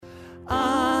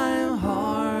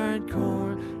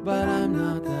I'm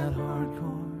not that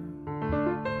hardcore.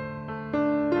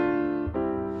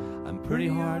 I'm pretty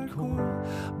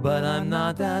hardcore, but I'm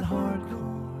not that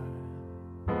hardcore.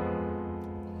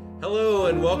 Hello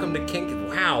and welcome to Kink.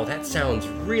 Wow, that sounds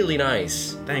really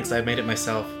nice. Thanks, I made it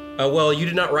myself. Well, you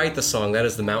did not write the song. That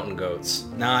is the Mountain Goats.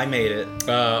 No, I made it.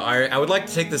 I would like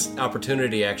to take this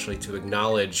opportunity, actually, to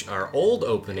acknowledge our old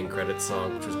opening credits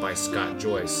song, which was by Scott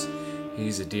Joyce.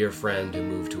 He's a dear friend who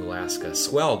moved to Alaska.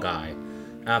 Swell guy.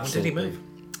 Absolutely. When did he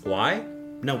move? Why?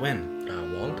 No, when? A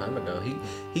long time ago.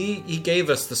 He gave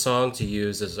us the song to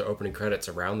use as our opening credits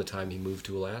around the time he moved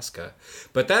to Alaska.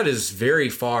 But that is very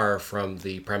far from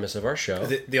the premise of our show.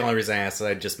 The only reason I asked is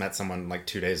I just met someone like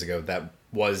 2 days ago that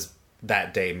was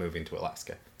that day moving to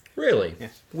Alaska. Really? Yeah.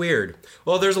 Weird.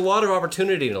 Well, there's a lot of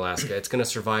opportunity in Alaska. It's going to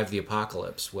survive the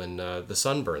apocalypse when the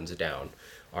sun burns down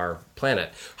our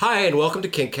planet. Hi, and welcome to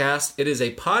Kinkcast. It is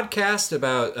a podcast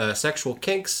about sexual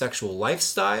kinks, sexual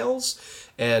lifestyles,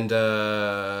 and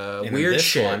weird this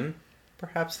shit. one,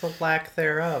 perhaps the lack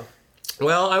thereof.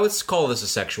 Well, I would call this a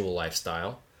sexual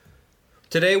lifestyle.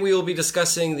 Today we will be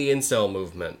discussing the incel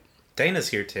movement. Dana's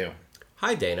here too.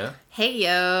 Hi, Dana. Hey,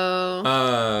 yo.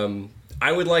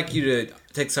 I would like you to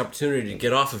take this opportunity to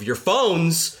get off of your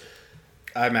phones.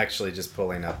 I'm actually just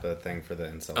pulling up a thing for the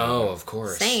incel. Oh, of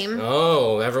course. Same.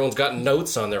 Oh, everyone's got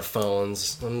notes on their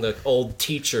phones. I'm the old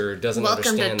teacher doesn't Welcome to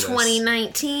understand this.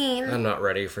 2019. I'm not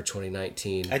ready for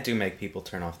 2019. I do make people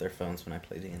turn off their phones when I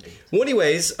play D&D. Well,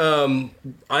 anyways,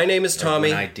 my name is Tommy.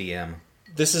 When I DM.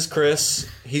 This is Chris.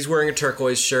 He's wearing a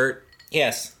turquoise shirt.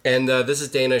 Yes. And this is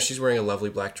Dana. She's wearing a lovely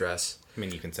black dress. I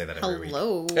mean, you can say that every week.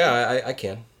 Hello. Yeah, I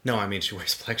can. No, I mean, she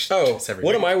wears black Oh, shirts every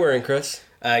what week. am I wearing, Chris?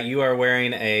 You are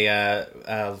wearing a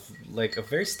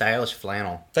very stylish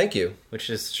flannel, Thank you. which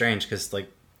is strange because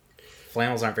like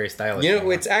flannels aren't very stylish. You know,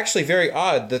 anymore. it's actually very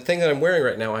odd. The thing that I'm wearing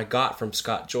right now, I got from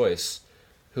Scott Joyce,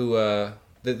 who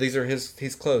these are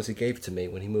his clothes he gave to me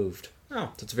when he moved.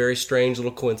 Oh. So it's a very strange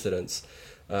little coincidence.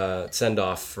 Send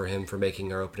off for him for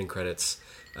making our opening credits,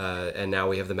 and now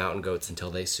we have the Mountain Goats until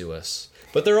they sue us.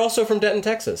 But they're also from Denton,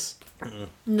 Texas.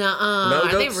 Nuh-uh.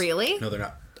 Mountain Are they goats? really? No, they're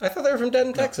not. I thought they were from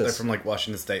Denton, Texas. They're from like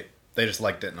Washington State. They just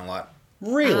liked it a lot.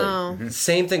 Really? Oh.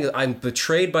 Same thing. I'm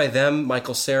betrayed by them,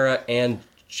 Michael Cera, and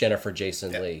Jennifer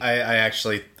Jason Lee. I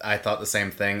thought the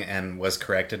same thing and was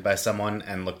corrected by someone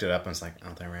and looked it up and was like,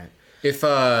 oh, they're right.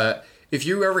 If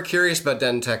you're ever curious about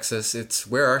Denton, Texas, it's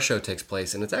where our show takes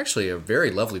place, and it's actually a very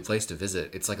lovely place to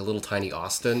visit. It's like a little tiny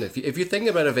Austin. If you're thinking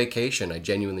about a vacation, I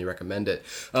genuinely recommend it.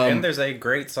 And there's a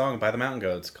great song by the Mountain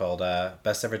Goats called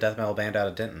Best Ever Death Metal Band Out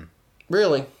of Denton.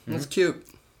 Really? That's cute.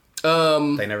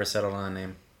 They never settled on a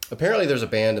name. Apparently there's a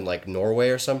band in like Norway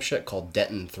or some shit called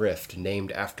Denton Thrift,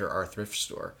 named after our thrift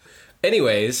store.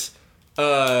 Anyways,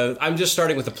 I'm just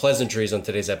starting with the pleasantries on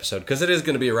today's episode, because it is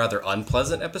going to be a rather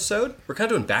unpleasant episode. We're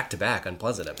kind of doing back-to-back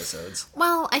unpleasant episodes.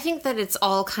 Well, I think that it's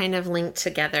all kind of linked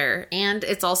together, and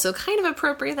it's also kind of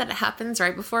appropriate that it happens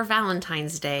right before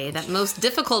Valentine's Day, that most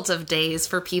difficult of days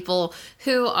for people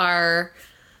who are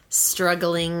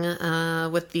struggling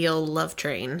with the old love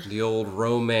train. The old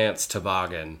romance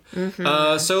toboggan.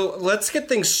 So let's get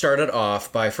things started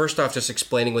off by first off just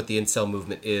explaining what the incel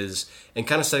movement is and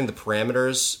kind of setting the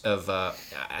parameters of,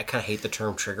 I kind of hate the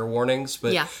term trigger warnings,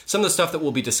 but Yeah. some of the stuff that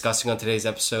we'll be discussing on today's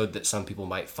episode that some people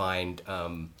might find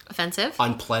Offensive?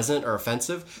 unpleasant or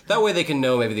offensive. That way they can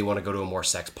know maybe they want to go to a more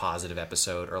sex-positive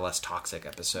episode or less toxic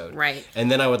episode. Right.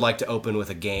 And then I would like to open with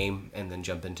a game and then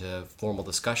jump into formal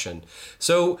discussion.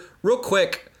 So, real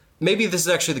quick, maybe this is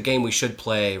actually the game we should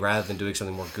play rather than doing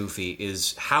something more goofy,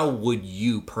 is how would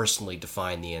you personally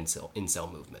define the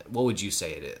incel movement? What would you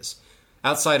say it is?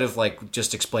 Outside of, like,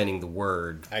 just explaining the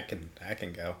word. I can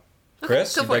go.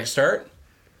 Chris, go you'd for like it. to start?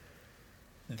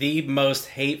 The most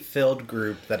hate-filled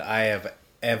group that I have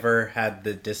ever had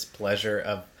the displeasure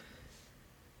of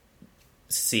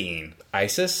seeing.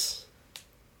 ISIS?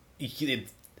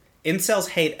 Incels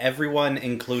hate everyone,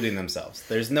 including themselves.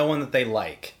 There's no one that they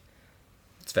like.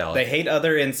 It's valid. They hate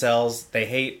other incels. They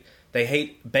hate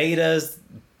betas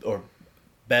or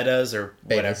betas or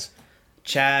whatever. Betas.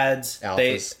 Chads.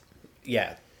 Alphas.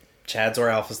 Chads or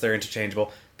alphas. They're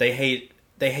interchangeable. They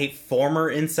hate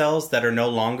former incels that are no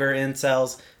longer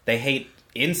incels. They hate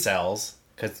incels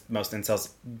because most incels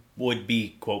would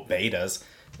be quote betas,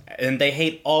 and they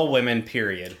hate all women.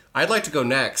 Period. I'd like to go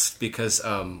next because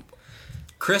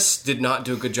Chris did not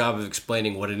do a good job of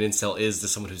explaining what an incel is to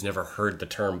someone who's never heard the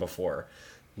term before.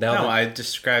 Now No, that- I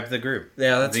described the group.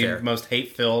 Yeah, that's the fair. most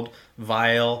hate-filled,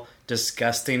 vile,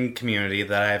 disgusting community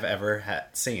that I've ever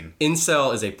seen.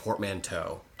 incel is a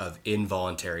portmanteau of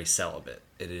involuntary celibate.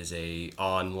 It is a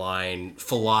online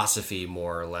philosophy,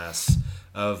 more or less,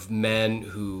 of men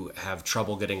who have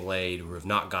trouble getting laid, who have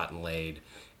not gotten laid,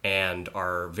 and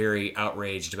are very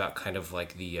outraged about kind of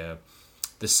like the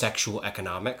sexual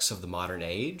economics of the modern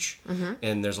age.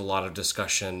 And there's a lot of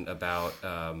discussion about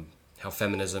how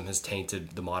feminism has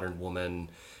tainted the modern woman,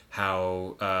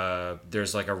 how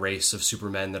there's like a race of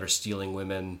supermen that are stealing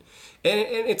women. And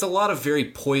it's a lot of very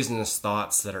poisonous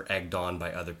thoughts that are egged on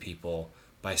by other people,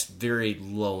 by very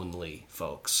lonely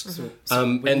folks.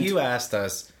 When you asked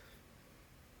us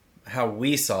how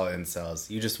we saw incels,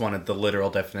 you just wanted the literal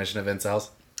definition of incels?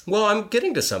 Well, I'm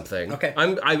getting to something. Okay.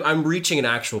 I'm reaching an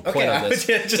actual point on this.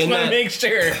 just want to make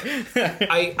sure.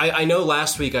 I know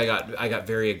last week I got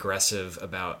very aggressive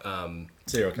about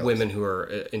Serial killers. women who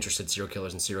are interested in serial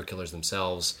killers and serial killers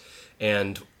themselves.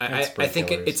 And I spree think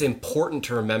killers. it's important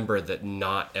to remember that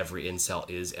not every incel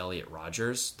is Elliot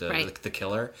Rodgers, Right. the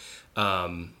killer.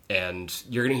 And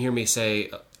you're going to hear me say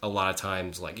a lot of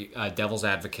times, like, devil's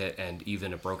advocate and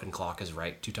even a broken clock is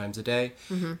right 2 times a day.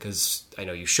 Because I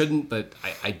know you shouldn't, but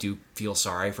I do feel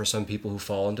sorry for some people who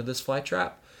fall into this fly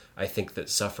trap. I think that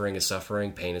suffering is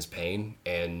suffering, pain is pain.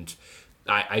 And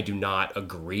I do not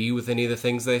agree with any of the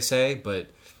things they say,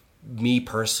 but me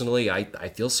personally, I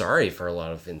feel sorry for a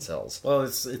lot of incels. Well,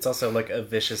 it's also like a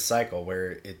vicious cycle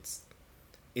where it's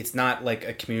not like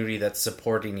a community that's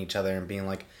supporting each other and being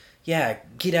like, yeah,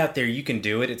 get out there, you can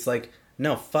do it. It's like,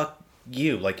 no, fuck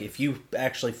you. Like, if you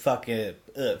actually fuck a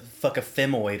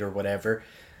femoid or whatever,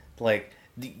 like,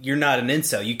 you're not an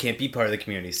incel. You can't be part of the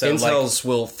community. So Incels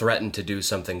will threaten to do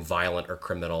something violent or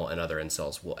criminal, and other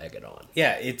incels will egg it on.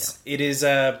 yeah, it's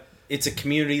a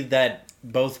community that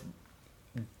both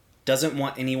doesn't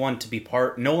want anyone to be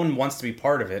part. No one wants to be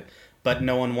part of it, but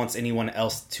no one wants anyone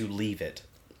else to leave it.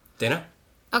 Dana?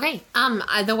 Okay.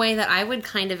 The way that I would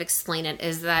kind of explain it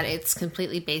is that it's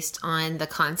completely based on the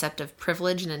concept of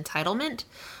privilege and entitlement.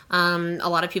 A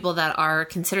lot of people that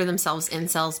consider themselves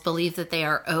incels believe that they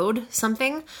are owed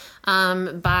something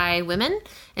by women,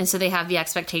 and so they have the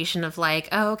expectation of like,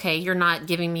 oh, okay, you're not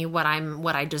giving me what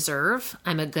I deserve.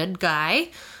 I'm a good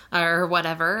guy, or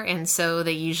whatever, and so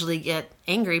they usually get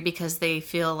angry because they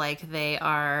feel like they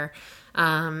are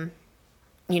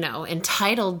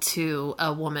entitled to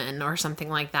a woman or something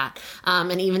like that.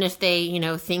 And even if they,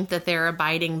 think that they're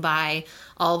abiding by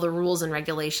all the rules and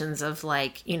regulations of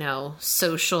like,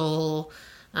 social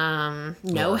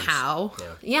know-how,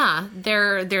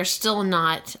 they're still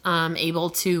not able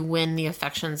to win the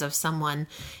affections of someone,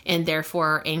 and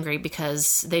therefore angry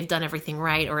because they've done everything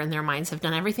right, or in their minds have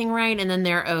done everything right, and then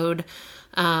they're owed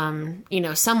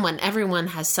everyone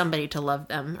has somebody to love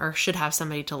them, or should have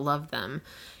somebody to love them.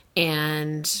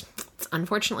 And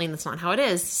unfortunately, that's not how it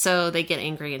is. So they get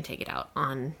angry and take it out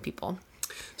on people.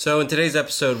 So in today's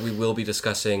episode, we will be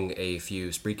discussing a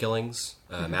few spree killings,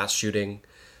 mass shooting,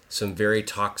 some very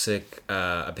toxic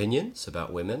opinions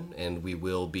about women, and we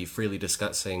will be freely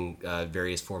discussing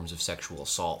various forms of sexual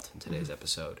assault in today's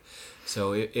episode.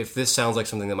 So if this sounds like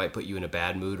something that might put you in a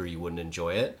bad mood or you wouldn't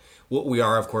enjoy it, we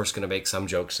are, of course, going to make some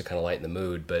jokes to kind of lighten the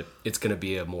mood, but it's going to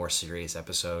be a more serious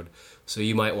episode. So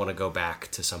you might want to go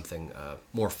back to something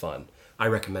more fun. I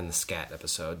recommend the scat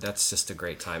episode. That's just a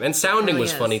great time. And sounding Really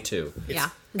was is. funny, too. Yeah.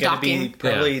 Going to be Docking.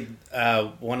 probably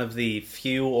one of the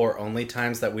few or only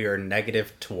times that we are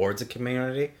negative towards a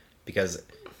community, because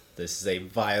this is a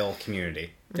vile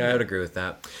community. Yeah, I would agree with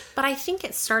that. But I think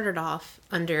it started off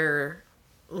under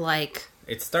like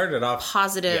It started off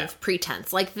positive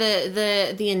pretense. Like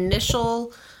the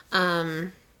initial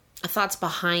thoughts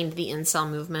behind the incel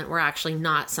movement were actually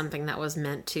not something that was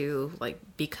meant to like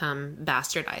become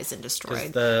bastardized and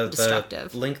destroyed,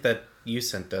 destructive. The link that you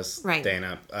sent us, Right.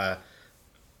 Dana,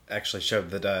 actually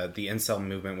showed that the incel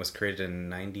movement was created in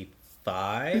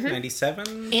 95,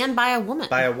 97? And by a woman.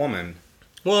 By a woman.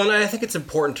 Well, and I think it's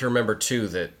important to remember, too,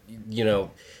 that,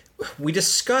 we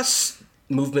discuss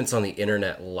movements on the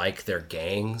internet like they're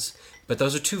gangs, but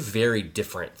those are two very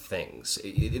different things.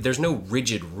 There's no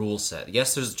rigid rule set.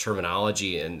 Yes, there's a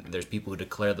terminology, and there's people who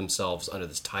declare themselves under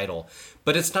this title,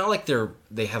 but it's not like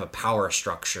they have a power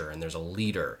structure and there's a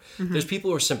leader. There's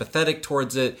people who are sympathetic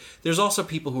towards it. There's also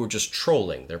people who are just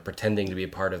trolling. They're pretending to be a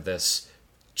part of this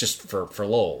just for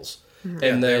lols.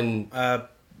 And then...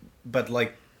 But,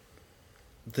 like,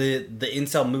 the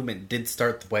incel movement did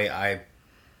start the way I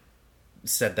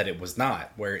said that it was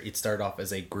not, where it started off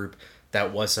as a group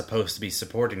that was supposed to be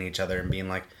supporting each other and being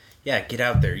like, yeah, get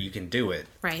out there, you can do it.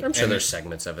 Right. I'm sure there's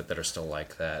segments of it that are still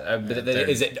like that. But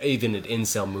is it even an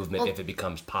incel movement if it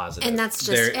becomes positive? And that's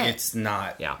just it. It's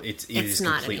not. Yeah. It It's is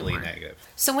not completely anymore. negative.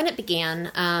 So when it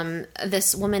began,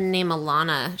 this woman named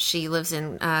Alana, she lives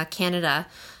in Canada,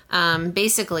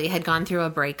 basically had gone through a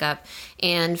breakup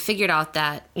and figured out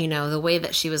that, the way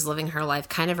that she was living her life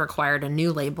kind of required a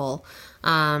new label.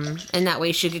 And that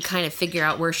way she could kind of figure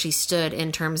out where she stood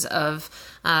in terms of,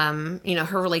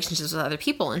 her relationships with other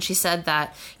people. And she said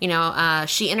that,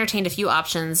 she entertained a few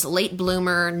options: late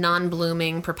bloomer,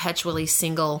 non-blooming, perpetually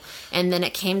single. And then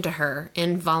it came to her: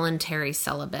 involuntary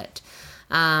celibate.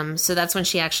 So that's when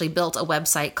she actually built a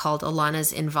website called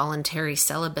Alana's Involuntary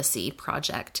Celibacy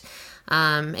Project.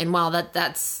 And while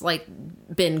that's like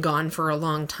been gone for a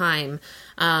long time,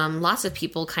 lots of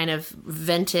people kind of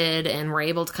vented and were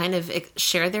able to kind of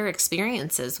share their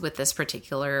experiences with this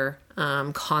particular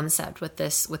concept, with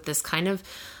this kind of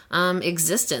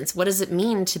existence. What does it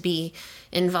mean to be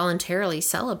involuntarily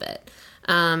celibate?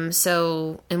 And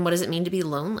what does it mean to be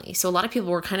lonely? So a lot of people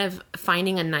were kind of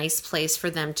finding a nice place for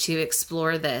them to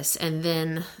explore this. And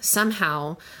then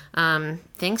somehow,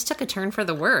 things took a turn for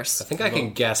the worse. I think I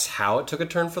can guess how it took a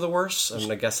turn for the worse. I'm going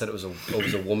to guess that it was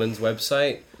a woman's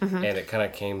website, and it kind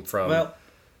of came from... Well,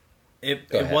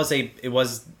 it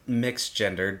was mixed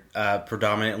gendered,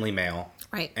 predominantly male.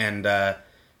 Right. And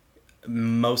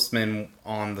most men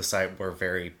on the site were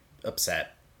very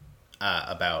upset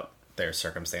about their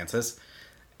circumstances.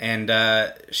 And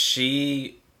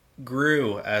she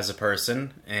grew as a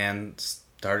person and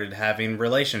started having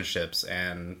relationships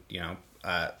and,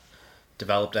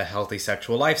 developed a healthy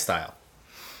sexual lifestyle.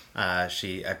 I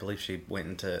believe she went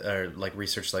into,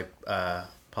 researched,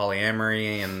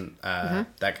 polyamory and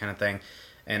that kind of thing.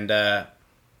 And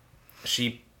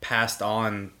she passed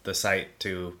on the site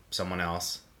to someone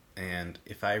else. And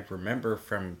if I remember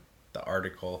from the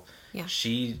article,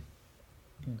 she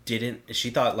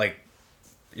thought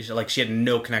she had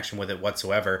no connection with it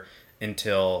whatsoever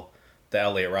until the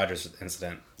Elliot Rodgers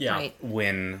incident. Yeah. Right.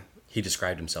 When He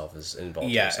described himself as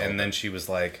involuntary. yeah, celibate. and then she was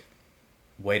like,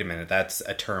 wait a minute, that's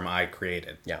a term I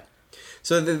created. Yeah.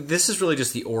 So this is really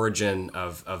just the origin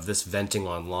of this venting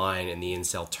online and the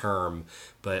incel term.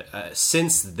 But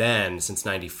since then, since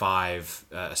 95,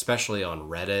 especially on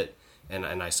Reddit, and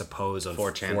I suppose on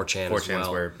 4chan as well. 4chan's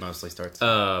where it mostly starts.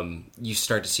 You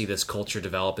start to see this culture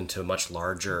develop into a much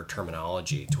larger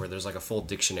terminology to where there's like a full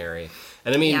dictionary.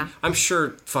 And I mean, I'm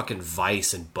sure fucking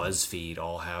Vice and BuzzFeed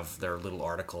all have their little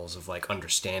articles of like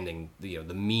understanding the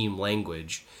meme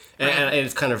language. And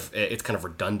it's kind of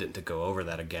redundant to go over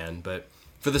that again, but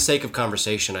for the sake of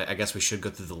conversation, I guess we should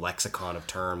go through the lexicon of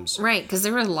terms. Right, because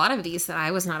there were a lot of these that I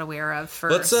was not aware of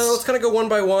first. Let's kind of go one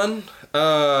by one.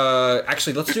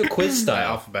 Actually, let's do it quiz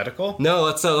style. Alphabetical? No,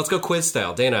 let's go quiz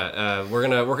style. Dana,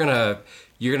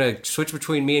 you're gonna switch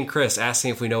between me and Chris,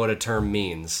 asking if we know what a term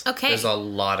means. Okay. There's a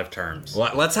lot of terms.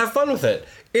 Let's have fun with it.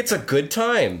 It's a good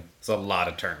time. There's a lot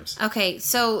of terms. Okay,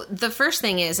 so the first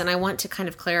thing is, and I want to kind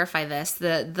of clarify this,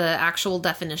 the actual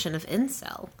definition of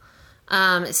incel.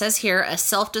 It says here, a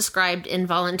self-described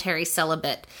involuntary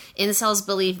celibate. Incels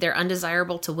believe they're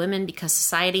undesirable to women because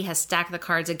society has stacked the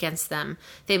cards against them.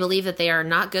 They believe that they are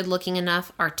not good-looking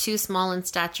enough, are too small in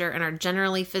stature, and are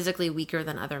generally physically weaker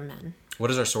than other men. What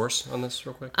is our source on this,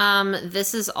 real quick?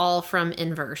 This is all from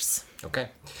Inverse. Okay.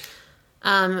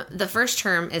 The first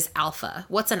term is alpha.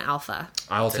 What's an alpha?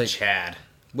 I'll It's a take... Chad.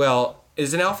 Well,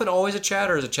 is an alpha always a Chad,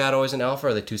 or is a Chad always an alpha, or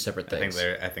are they two separate things?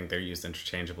 I think they're used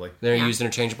interchangeably. They're Yeah. used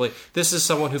interchangeably. This is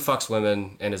someone who fucks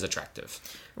women and is attractive.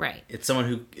 Right. It's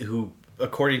someone who,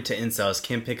 according to incels,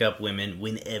 can pick up women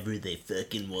whenever they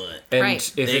fucking want. And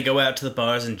Right. if They it- go out to the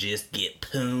bars and just get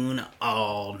poon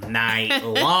all night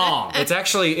long.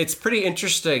 it's pretty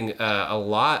interesting. A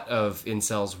lot of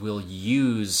incels will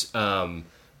use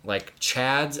like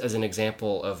Chads as an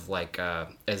example of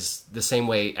as the same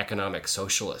way economic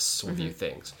socialists will view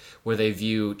things, where they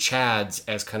view Chads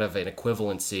as kind of an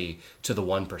equivalency to the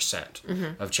 1%.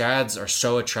 Of Chads are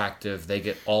so attractive, they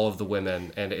get all of the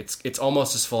women, and it's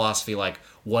almost this philosophy like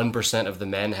 1% of the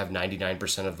men have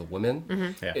 99% of the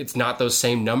women. Yeah. It's not those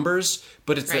same numbers,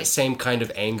 but it's Right. that same kind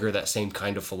of anger, that same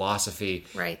kind of philosophy.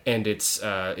 Right. And it's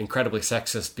incredibly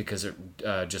sexist because it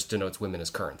just denotes women as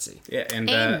currency. Yeah, and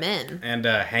Amen.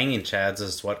 Hanging Chads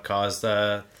is what caused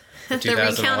the The 2000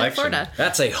 recount of election. Florida.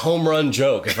 That's a home run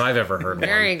joke if I've ever heard one.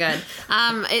 Very good.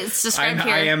 It's described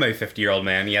here. I am a 50-year-old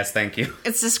man. Yes, thank you.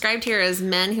 It's described here as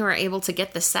men who are able to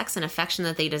get the sex and affection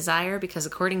that they desire because,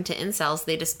 according to incels,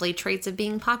 they display traits of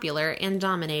being popular and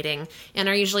dominating and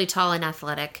are usually tall and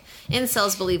athletic.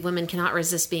 Incels believe women cannot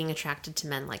resist being attracted to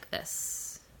men like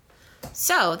this.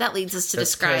 So that leads us to That's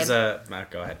describe. 'cause,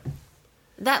 go ahead.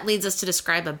 That leads us to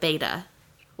describe a beta.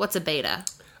 What's a beta?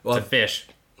 Well, It's a fish.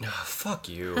 Fuck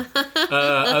you.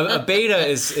 A beta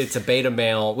it's a beta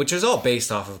male, which is all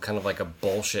based off of kind of like a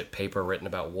bullshit paper written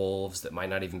about wolves that might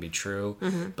not even be true.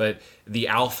 But the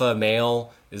alpha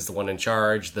male is the one in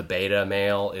charge. The beta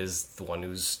male is the one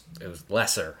who's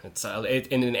lesser.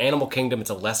 In an animal kingdom, it's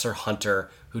a lesser hunter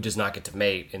who does not get to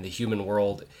mate. In the human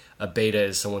world, a beta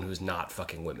is someone who's not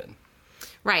fucking women.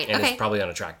 Right, And okay. is probably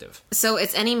unattractive. So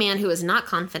it's any man who is not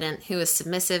confident, who is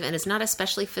submissive, and is not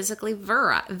especially physically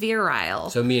virile.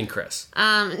 So me and Chris.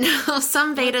 No,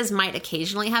 some betas might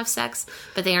occasionally have sex,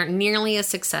 but they aren't nearly as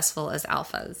successful as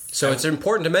alphas. So it's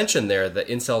important to mention there that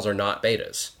incels are not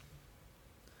betas.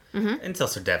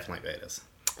 Incels are definitely betas.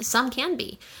 Some can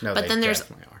be. No, but they then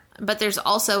definitely are. But there's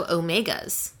also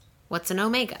omegas. What's an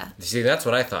omega? See, that's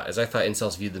what I thought. I thought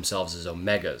incels viewed themselves as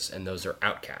omegas, and those are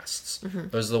outcasts.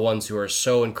 Those are the ones who are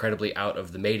so incredibly out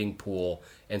of the mating pool,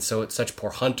 and so it's such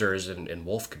poor hunters in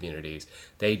wolf communities.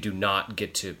 They do not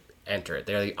get to enter it.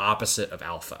 They're the opposite of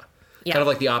alpha. Yeah. Kind of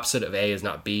like the opposite of A is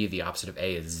not B. The opposite of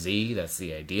A is Z. That's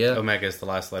the idea. Omega is the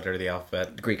last letter of the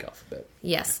alphabet. The Greek alphabet.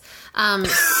 Yes.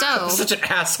 So Such an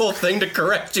asshole thing to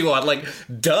correct you on. Like,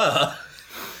 duh.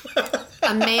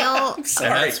 a male. And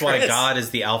that's why Chris. God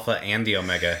is the alpha and the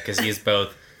omega, because he is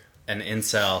both an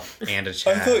incel and a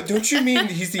Chad. Don't you mean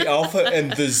he's the alpha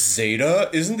and the zeta?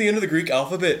 Isn't the end of the Greek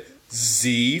alphabet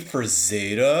Z for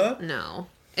zeta? No,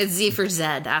 it's Z for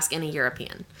Zed. Ask any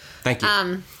European. Thank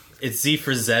you. It's Z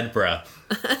for zebra.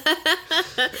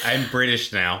 I'm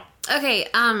British now. Okay,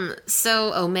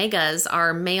 so omegas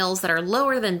are males that are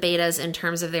lower than betas in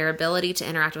terms of their ability to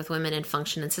interact with women and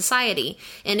function in society.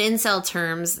 In incel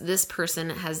terms, this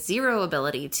person has zero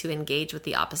ability to engage with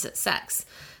the opposite sex.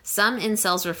 Some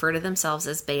incels refer to themselves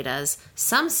as betas.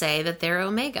 Some say that they're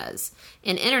omegas.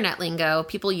 In internet lingo,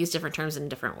 people use different terms in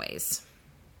different ways.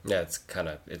 Yeah, it's kind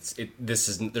of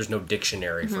there's no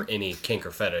dictionary for any kink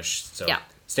or fetish, so Yeah.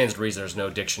 stands to reason there's no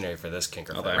dictionary for this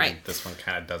kink or Although, fetish. I mean, Right. this one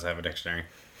kind of does have a dictionary.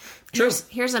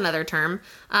 Here's another term.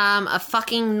 A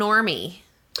fucking normie.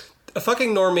 A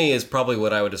fucking normie is probably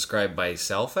what I would describe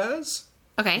myself as.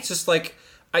 Okay. It's just like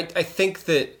I think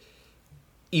that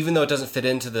even though it doesn't fit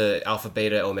into the alpha,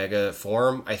 beta, omega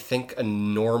form, I think a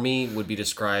normie would be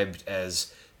described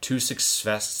as too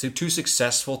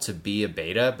successful to be a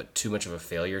beta, but too much of a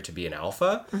failure to be an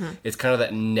alpha. It's kind of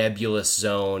that nebulous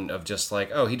zone of just like,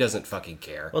 oh, he doesn't fucking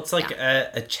care. Well, it's like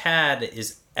a Chad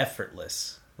is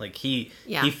effortless. Like he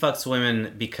fucks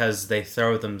women because they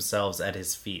throw themselves at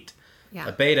his feet. Yeah.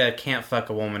 A beta can't fuck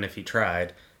a woman if he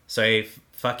tried. So a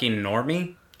fucking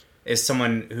normie is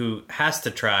someone who has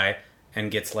to try and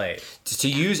gets laid. To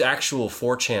use actual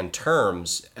 4chan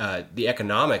terms, the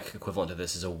economic equivalent to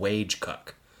this is a wage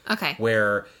cuck. Okay.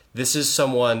 Where this is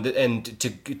someone, and to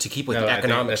keep with No, the I think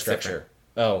economic that's structure.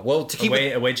 Oh, well, to keep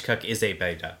A wage cuck is a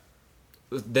beta.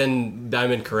 then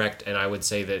I'm incorrect, and I would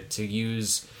say that to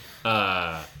use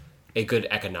a good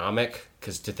economic,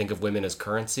 because to think of women as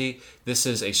currency, this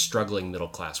is a struggling middle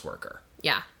class worker.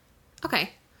 Yeah.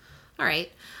 Okay. All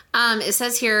right. It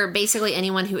says here basically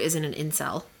anyone who isn't an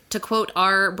incel. To quote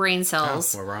our brain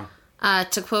cells, We're wrong.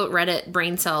 to quote Reddit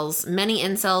brain cells, many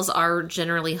incels are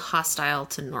generally hostile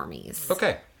to normies.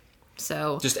 Okay,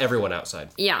 So just everyone outside.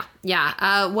 yeah.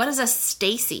 What is a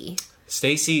Stacy?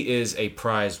 Stacy is a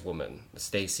prize woman.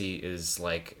 Stacy is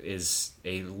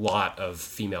a lot of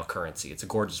female currency. It's a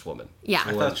gorgeous woman. Yeah.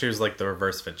 I thought she was like the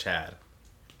reverse of a Chad.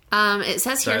 It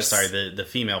says here. Sorry, the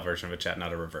female version of a Chad,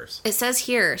 not a reverse. It says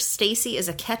here, Stacy is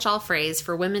a catch-all phrase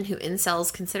for women who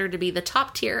incels consider to be the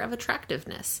top tier of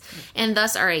attractiveness, and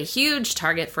thus are a huge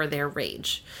target for their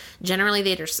rage.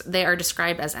 Generally, they are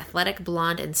described as athletic,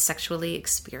 blonde, and sexually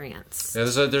experienced.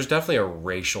 There's definitely a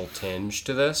racial tinge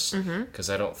to this because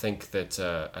I don't think that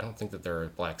there are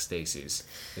black Stacys.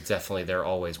 It's definitely they're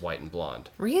always white and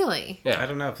blonde. Really? Yeah, I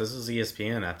don't know if this is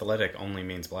ESPN. Athletic only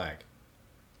means black.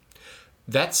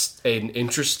 that's an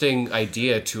interesting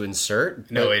idea to insert.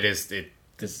 No, but it is.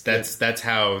 That's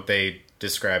how they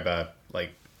describe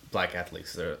like black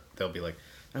athletes. They'll be like,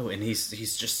 oh, and he's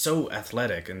just so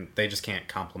athletic, and they just can't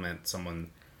compliment someone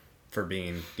for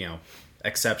being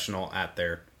exceptional at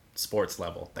their sports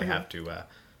level. They have to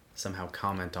somehow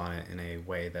comment on it in a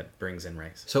way that brings in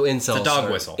race. So incels, It's a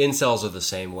dog whistle. Incels are the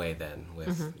same way then.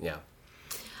 With yeah.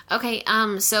 Okay,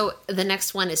 so the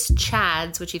next one is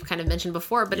Chads, which you've kind of mentioned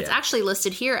before, but it's Yeah. actually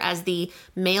listed here as the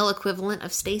male equivalent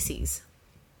of Stacy's.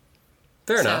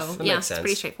 Fair enough. That yeah, makes sense. it's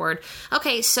pretty straightforward.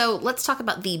 Okay, so let's talk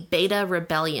about the Beta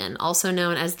Rebellion, also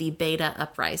known as the Beta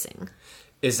Uprising.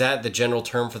 Is that the general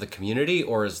term for the community,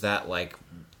 or is that like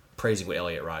praising what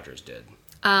Elliot Rodgers did?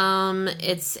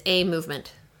 It's a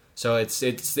movement. So it's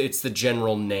the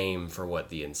general name for what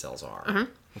the incels are.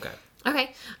 Okay.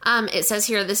 Okay. It says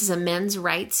here this is a men's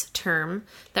rights term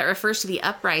that refers to the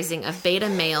uprising of beta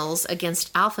males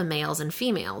against alpha males and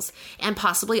females, and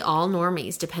possibly all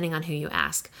normies, depending on who you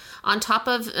ask. On top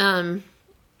of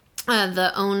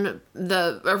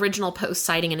the original post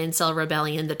citing an incel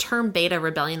rebellion, the term beta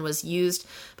rebellion was used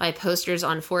by posters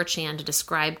on 4chan to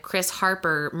describe Chris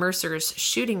Harper Mercer's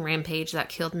shooting rampage that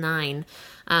killed 9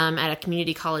 at a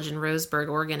community college in Roseburg,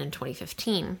 Oregon in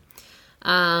 2015.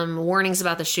 Warnings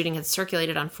about the shooting had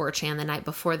circulated on 4chan the night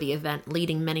before the event,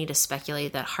 leading many to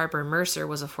speculate that Harper Mercer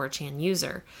was a 4chan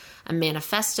user. A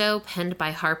manifesto penned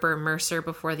by Harper Mercer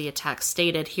before the attack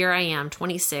stated, "Here I am,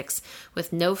 26,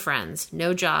 with no friends,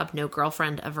 no job, no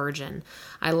girlfriend, a virgin.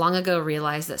 I long ago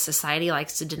realized that society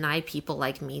likes to deny people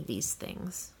like me these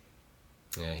things."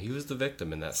 Yeah, he was the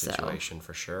victim in that situation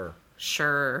for sure.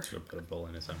 Sure. Should have put a bullet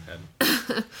in his own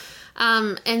head.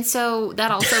 And so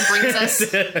that also brings us...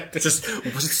 It's just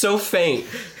so faint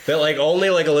that like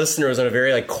only like a listener who's in a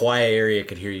very like quiet area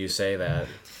could hear you say that.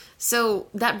 So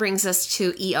that brings us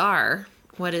to ER.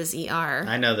 What is ER?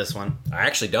 I know this one. I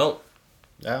actually don't.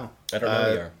 Oh. I don't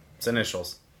know ER. It's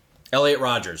initials. Elliot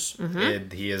Rogers.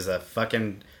 He is a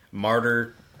fucking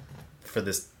martyr for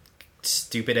this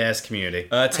stupid-ass community.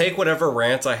 Take whatever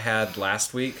rant I had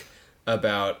last week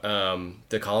about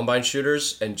the Columbine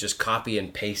shooters and just copy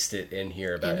and paste it in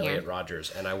here about Elliot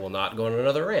Rogers, and I will not go on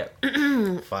another rant.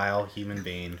 Vile human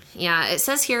being. Yeah, it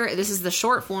says here, this is the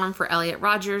short form for Elliot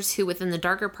Rogers, who within the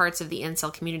darker parts of the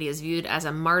incel community is viewed as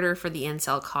a martyr for the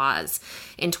incel cause.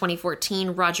 In 2014,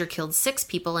 Roger killed 6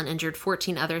 people and injured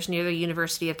 14 others near the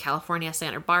University of California,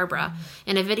 Santa Barbara.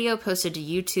 In a video posted to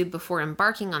YouTube before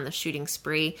embarking on the shooting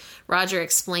spree, Roger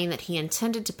explained that he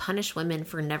intended to punish women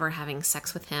for never having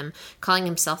sex with him, calling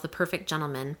himself the perfect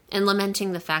gentleman, and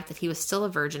lamenting the fact that he was still a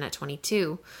virgin at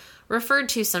 22. Referred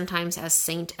to sometimes as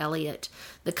Saint Elliot,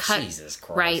 the cut Jesus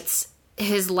Christ. writes,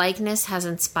 his likeness has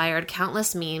inspired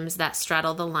countless memes that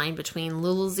straddle the line between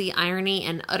lulzy irony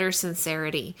and utter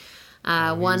sincerity. He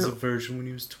was a virgin when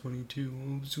he was 22.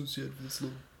 I'm so sad for this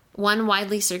little... One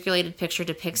widely circulated picture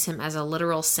depicts him as a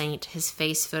literal saint, his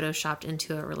face photoshopped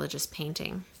into a religious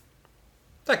painting.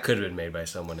 That could have been made by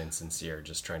someone insincere,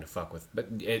 just trying to fuck with, but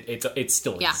it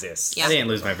still exists. Yeah. I didn't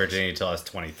lose my virginity until I was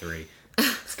 23.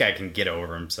 This guy can get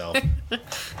over himself.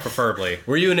 Preferably.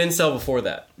 Were you an incel before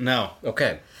that? No.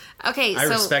 Okay. Okay, I so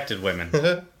respected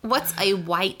women. what's a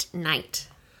white knight?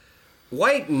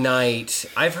 White knight,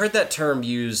 I've heard that term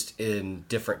used in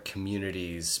different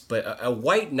communities, but a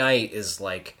white knight is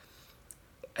like,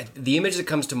 the image that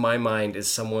comes to my mind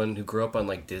is someone who grew up on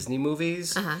like Disney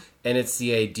movies, and it's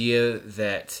the idea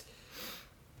that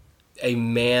a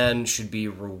man should be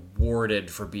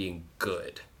rewarded for being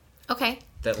good. Okay.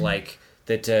 That like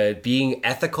that being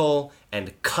ethical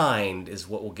and kind is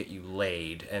what will get you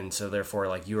laid, and so therefore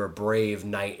like you're a brave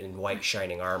knight in white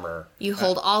shining armor. You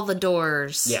hold all the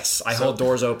doors. Yes, I hold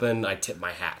doors open. I tip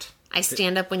my hat. I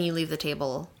stand up when you leave the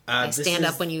table. I this stand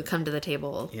is- up when you come to the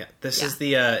table. Yeah, this is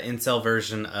the incel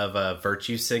version of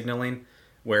virtue signaling,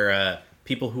 where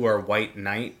people who are white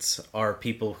knights are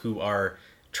people who are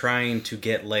trying to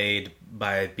get laid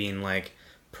by being like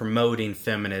promoting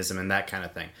feminism and that kind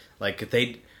of thing. Like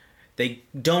they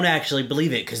don't actually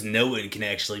believe it because no one can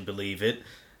actually believe it,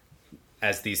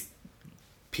 as these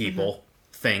people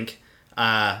think.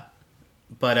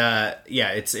 But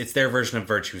yeah, it's their version of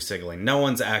virtue signaling. No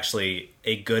one's actually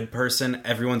a good person.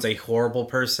 Everyone's a horrible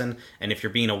person. And if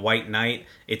you're being a white knight,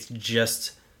 it's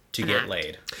just to get act.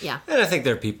 laid. Yeah. And I think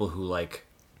there are people who like,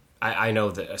 I know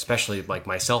that, especially like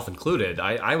myself included,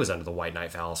 I was under the white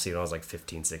knight fallacy when I was like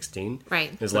 15, 16.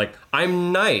 Right. It's like,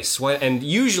 I'm nice. And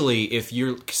usually if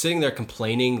you're sitting there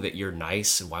complaining that you're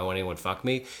nice and why won't anyone fuck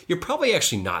me, you're probably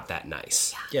actually not that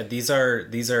nice. Yeah, these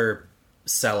are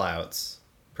sellouts,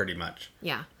 pretty much.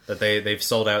 Yeah. That they've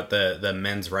sold out the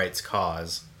men's rights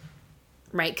cause.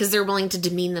 Right, because they're willing to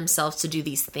demean themselves to do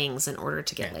these things in order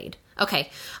to get laid. Okay,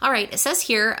 all right. It says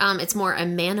here it's more a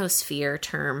manosphere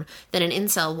term than an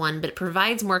incel one, but it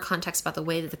provides more context about the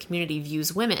way that the community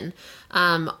views women.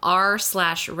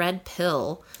 R/Red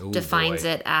Pill defines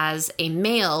it as a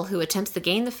male who attempts to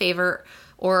gain the favor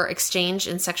or exchange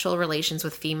in sexual relations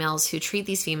with females who treat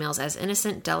these females as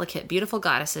innocent, delicate, beautiful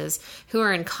goddesses who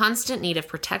are in constant need of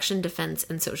protection, defense,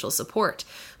 and social support,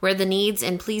 where the needs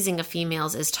and pleasing of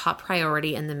females is top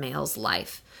priority in the male's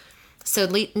life. So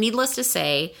needless to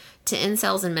say, to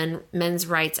incels and men's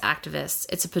rights activists,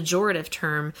 it's a pejorative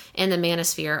term in the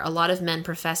manosphere. A lot of men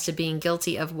profess to being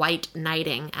guilty of white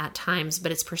knighting at times,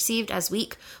 but it's perceived as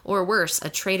weak or worse,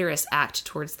 a traitorous act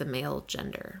towards the male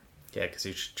gender. Yeah, because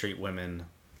you should treat women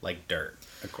like dirt,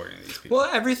 according to these people. Well,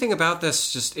 everything about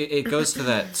this just it goes to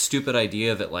that stupid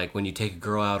idea that like when you take a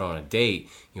girl out on a date,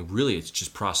 really it's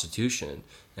just prostitution,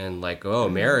 and like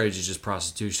marriage is just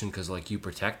prostitution because like you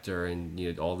protect her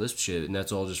and all this shit, and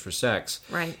that's all just for sex.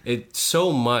 Right. It's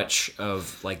so much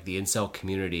of like the incel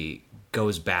community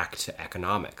goes back to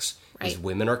economics. Is Right.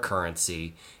 women are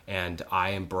currency and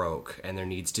I am broke, and there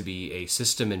needs to be a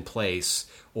system in place,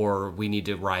 or we need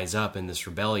to rise up in this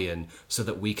rebellion so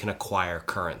that we can acquire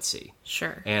currency.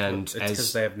 Sure. And It's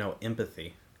because they have no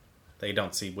empathy. They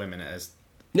don't see women as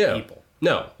people.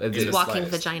 No, Just Walking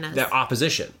slightest. vaginas. that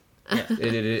opposition.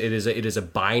 It is a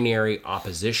binary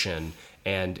opposition,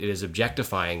 and it is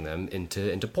objectifying them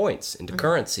into points, into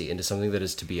currency, into something that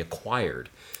is to be acquired.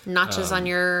 Notches on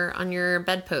your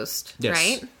bedpost, Yes.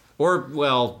 right? Or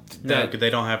well, No, that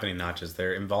they don't have any notches.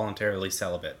 They're involuntarily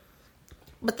celibate.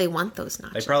 But they want those They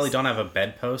notches. probably don't have a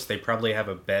bedpost. They probably have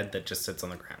a bed that just sits on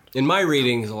the ground. in my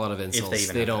readings, a lot of they incels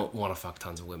even they have don't want to fuck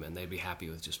tons of women. They'd be happy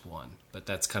with just one. But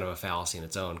that's kind of a fallacy in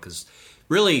its own, because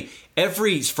really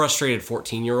every frustrated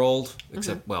 14-year-old,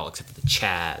 except for the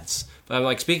Chads. But I'm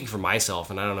like speaking for myself,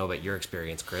 and I don't know about your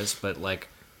experience, Chris, but like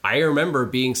I remember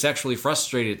being sexually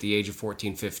frustrated at the age of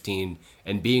 14, 15,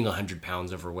 and being 100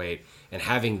 pounds overweight and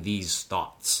having these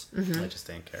thoughts. I just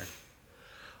didn't care.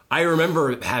 I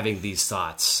remember having these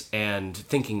thoughts and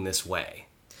thinking this way.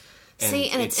 See,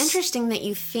 and it's interesting that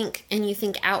you think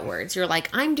outwards. You're like,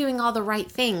 I'm doing all the right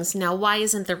things. Now, why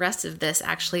isn't the rest of this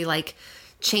actually like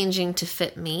changing to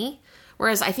fit me?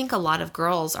 Whereas I think a lot of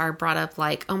girls are brought up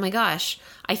like, oh my gosh,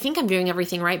 I think I'm doing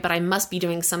everything right, but I must be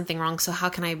doing something wrong. So how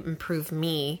can I improve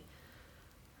me?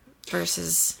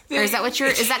 Versus, or is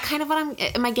that kind of what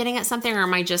am I getting at something, or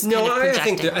am I just kind of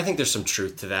projecting? I think there's some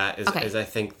truth to that. Okay. Is I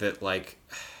think that like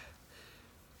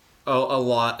a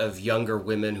lot of younger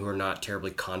women who are not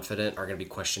terribly confident are going to be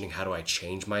questioning, how do I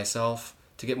change myself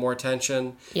to get more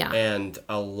attention? Yeah. And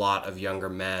a lot of younger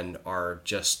men are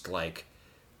just like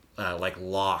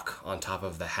Locke on top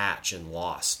of the hatch in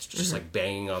Lost, just like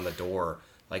banging on the door,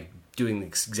 like doing the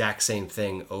exact same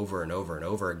thing over and over and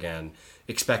over again,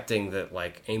 expecting that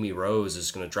like Amy Rose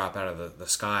is going to drop out of the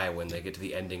sky when they get to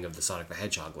the ending of the Sonic the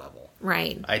Hedgehog level.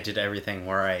 Right. I did everything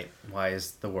right. Why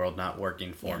is the world not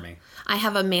working for me? I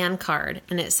have a man card,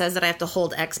 and it says that I have to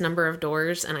hold X number of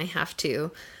doors, and I have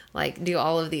to like do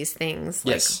all of these things.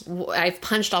 Yes. Like, I've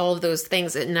punched all of those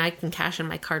things, and I can cash in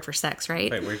my card for sex, right?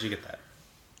 Wait, where'd you get that?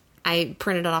 I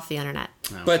printed it off the internet.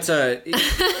 But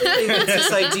it's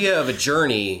this idea of a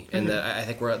journey, and I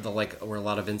think where a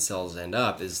lot of incels end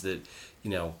up is that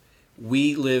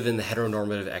we live in the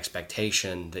heteronormative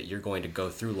expectation that you're going to go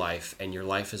through life, and your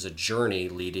life is a journey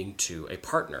leading to a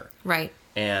partner. Right.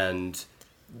 And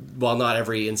while not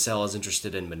every incel is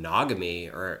interested in monogamy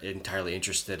or entirely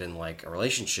interested in like a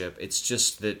relationship, it's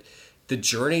just that the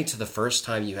journey to the first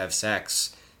time you have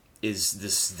sex is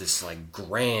this like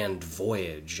grand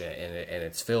voyage, and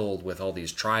it's filled with all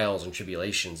these trials and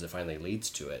tribulations that finally leads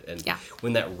to it. And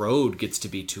when that road gets to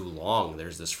be too long,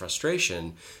 there's this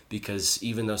frustration, because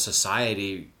even though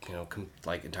society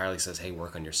like entirely says, hey,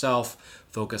 work on yourself,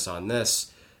 focus on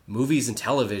this, movies and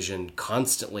television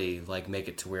constantly like make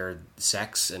it to where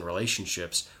sex and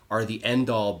relationships are the end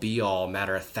all be all,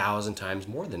 matter 1,000 times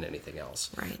more than anything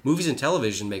else. Right. Movies and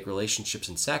television make relationships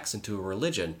and sex into a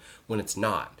religion when it's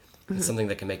not. It's something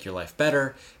that can make your life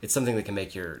better. It's something that can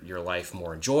make your life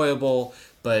more enjoyable,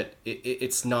 but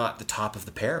it's not the top of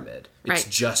the pyramid. It's Right.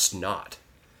 just not.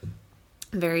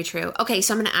 Very true. Okay,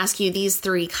 so I'm going to ask you these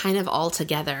three kind of all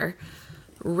together.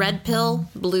 Red pill,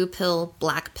 blue pill,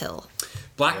 black pill.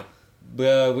 Black.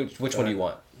 Which one do you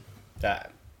want?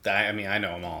 I mean, I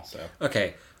know them all, so.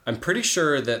 Okay, I'm pretty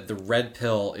sure that the red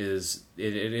pill is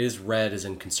it is red as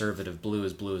in conservative, blue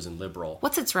as in liberal.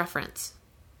 What's its reference?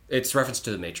 It's reference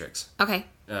to the Matrix. Okay.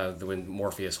 When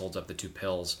Morpheus holds up the two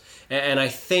pills. And I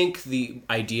think the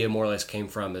idea more or less came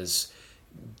from is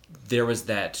there was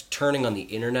that turning on the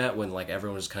internet when like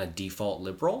everyone was kind of default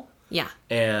liberal. Yeah.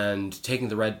 And taking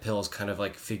the red pill is kind of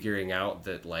like figuring out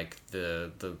that like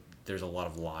there's a lot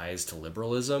of lies to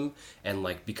liberalism and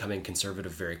like becoming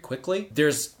conservative very quickly.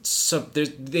 There's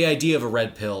the idea of a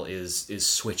red pill is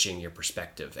switching your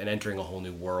perspective and entering a whole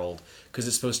new world, because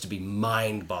it's supposed to be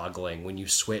mind-boggling when you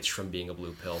switch from being a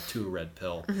blue pill to a red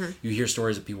pill. Mm-hmm. You hear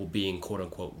stories of people being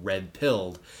quote-unquote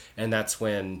red-pilled, and that's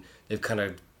when they've kind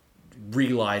of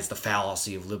realize the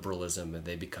fallacy of liberalism, and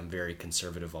they become very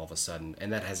conservative all of a sudden,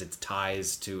 and that has its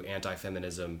ties to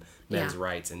anti-feminism, men's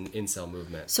rights, and incel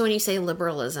movement. So when you say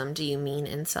liberalism, do you mean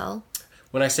incel?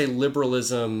 When I say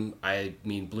liberalism, I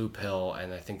mean blue pill,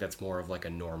 and I think that's more of like a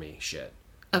normie shit.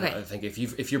 Okay. I think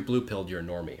if you're blue pilled, you're a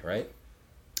normie, right?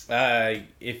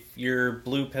 If you're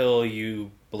blue pill,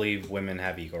 you believe women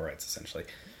have equal rights, essentially.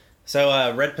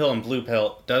 So, red pill and blue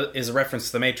pill is a reference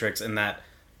to the Matrix in that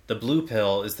the blue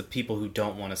pill is the people who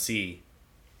don't want to see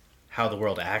how the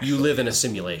world actually You live in a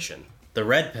simulation. The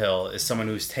red pill is someone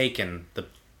who's taken the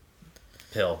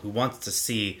pill, who wants to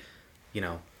see,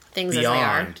 Things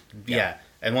beyond. as they are. Yeah,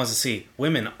 and wants to see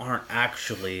women aren't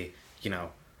actually,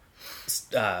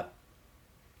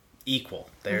 equal.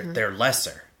 They're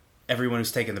lesser. Everyone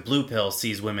who's taken the blue pill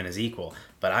sees women as equal,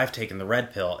 but I've taken the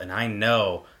red pill, and I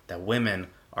know that women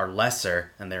are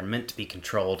lesser, and they're meant to be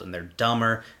controlled, and they're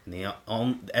dumber,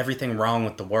 and everything wrong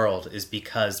with the world is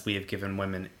because we have given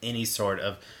women any sort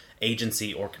of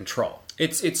agency or control.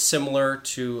 It's similar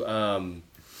to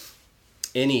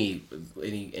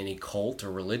any cult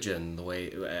or religion. The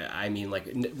way I mean,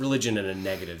 like religion in a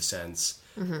negative sense,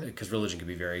 because religion can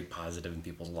be very positive in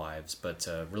people's lives, but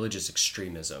religious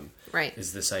extremism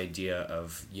is this idea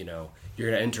of you're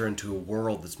going to enter into a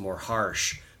world that's more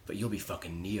harsh, but you'll be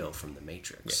fucking Neo from the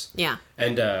Matrix. Yeah.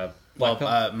 And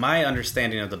my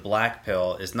understanding of the black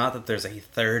pill is not that there's a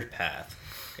third path.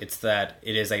 It's that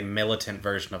it is a militant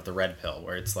version of the red pill,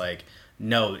 where it's like,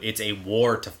 no, it's a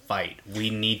war to fight. We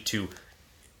need to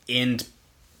end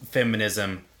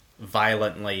feminism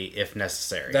violently if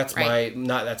necessary. that's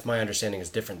my understanding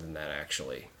is different than that,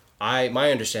 actually.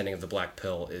 My understanding of the black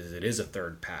pill is it is a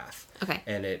third path. Okay.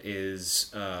 And it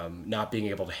is not being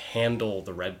able to handle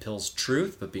the red pill's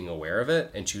truth, but being aware of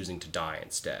it and choosing to die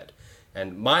instead.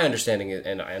 And my understanding,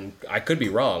 and I could be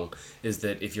wrong, is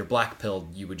that if you're black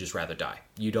pilled, you would just rather die.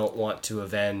 You don't want to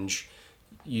avenge.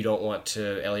 You don't want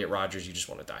to Elliot Rodgers. You just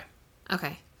want to die.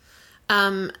 Okay.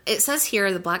 It says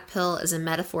here the black pill is a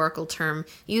metaphorical term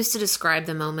used to describe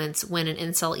the moments when an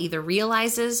incel either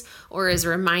realizes or is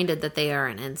reminded that they are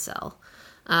an incel.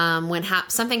 When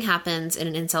something happens in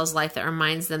an incel's life that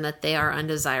reminds them that they are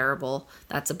undesirable,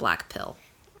 that's a black pill.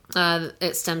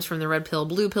 It stems from the red pill,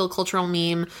 blue pill cultural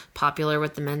meme, popular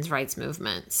with the men's rights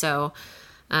movement. So,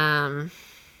 yeah,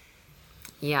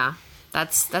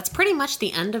 that's pretty much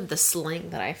the end of the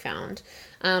slang that I found.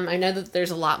 I know that there's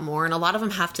a lot more, and a lot of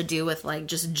them have to do with like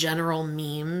just general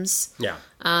memes. Yeah.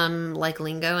 Like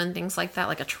lingo and things like that,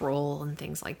 like a troll and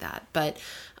things like that. But,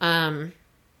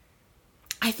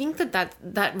 I think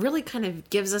that really kind of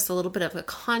gives us a little bit of a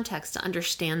context to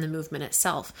understand the movement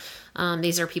itself.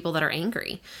 These are people that are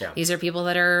angry. Yeah. These are people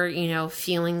that are,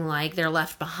 feeling like they're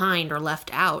left behind or left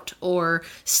out or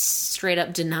straight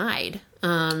up denied.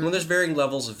 Well, there's varying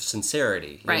levels of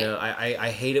sincerity. Right. I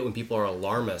hate it when people are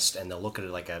alarmist and they'll look at it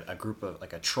like a group of,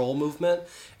 like a troll movement,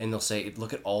 and they'll say,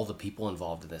 look at all the people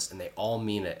involved in this, and they all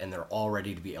mean it, and they're all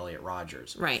ready to be Elliot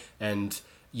Rodgers. Right. And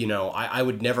I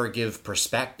would never give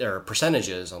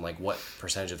percentages on like what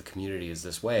percentage of the community is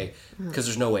this way, because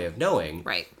there's no way of knowing.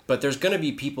 Right. But there's going to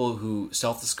be people who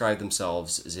self-describe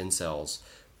themselves as incels,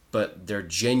 but they're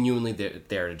genuinely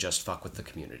there to just fuck with the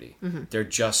community. They're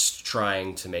just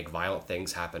trying to make violent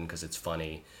things happen because it's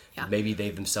funny. Yeah. Maybe they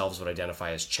themselves would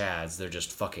identify as Chads. They're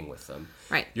just fucking with them.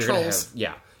 Right. You're Trolls.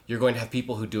 You're going to have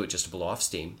people who do it just to blow off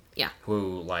steam. Yeah.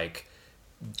 Who like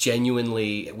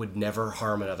genuinely would never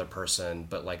harm another person,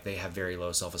 but like they have very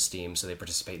low self-esteem, so they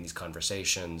participate in these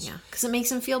conversations. Yeah. Because it makes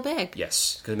them feel big.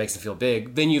 Yes, because it makes them feel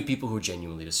big. Then you have people who are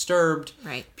genuinely disturbed.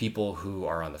 Right. People who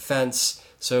are on the fence.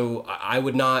 So I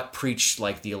would not preach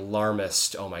like the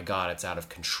alarmist, oh my god, it's out of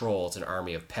control, it's an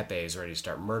army of Pepes ready to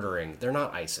start murdering. They're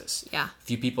not ISIS. Yeah. A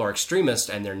few people are extremists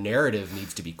and their narrative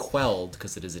needs to be quelled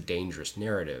because it is a dangerous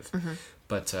narrative.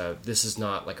 But this is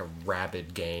not like a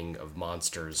rabid gang of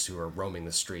monsters who are roaming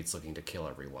the streets looking to kill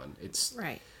everyone. It's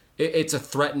Right. It's a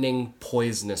threatening,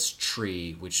 poisonous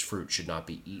tree which fruit should not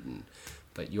be eaten.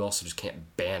 But you also just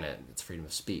can't ban it. It's freedom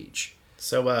of speech.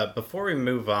 So before we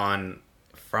move on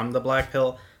from the black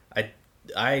pill,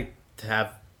 I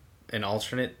have an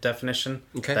alternate definition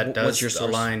Okay, that what's does your source?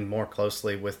 align more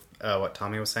closely with what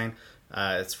Tommy was saying.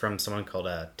 It's from someone called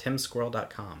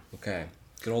timsquirrel.com. Okay.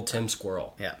 Good old Tim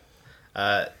Squirrel. Yeah.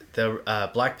 The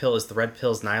black pill is the red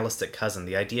pill's nihilistic cousin.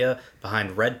 The idea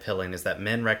behind red pilling is that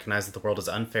men recognize that the world is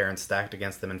unfair and stacked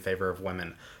against them in favor of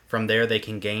women. From there, they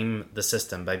can game the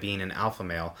system by being an alpha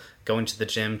male, going to the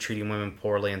gym, treating women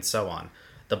poorly, and so on.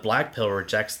 The black pill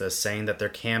rejects this, saying that there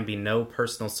can be no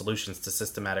personal solutions to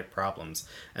systematic problems,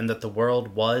 and that the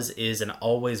world was, is, and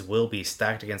always will be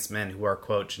stacked against men who are,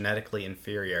 quote, genetically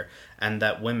inferior, and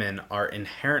that women are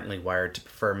inherently wired to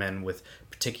prefer men with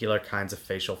particular kinds of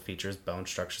facial features, bone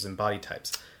structures, and body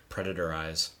types. Predator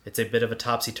eyes. It's a bit of a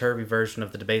topsy-turvy version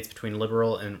of the debates between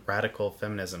liberal and radical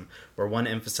feminism, where one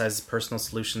emphasizes personal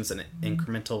solutions and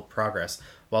incremental progress,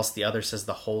 whilst the other says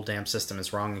the whole damn system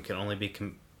is wrong and can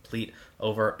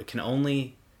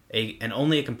only and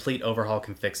only a complete overhaul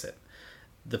can fix it.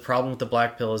 The problem with the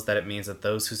black pill is that it means that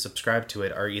those who subscribe to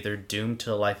it are either doomed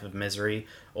to a life of misery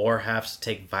or have to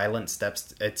take violent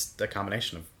steps. It's a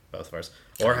combination of both of ours.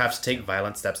 Or have to take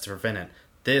violent steps to prevent it.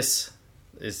 This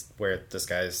is where this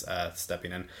guy's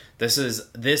stepping in.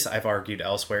 This I've argued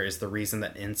elsewhere is the reason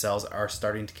that incels are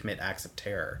starting to commit acts of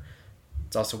terror.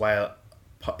 It's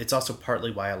also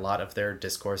partly why a lot of their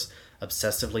discourse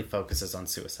obsessively focuses on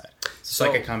suicide. It's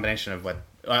like a combination of what,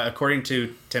 according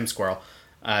to Tim Squirrel,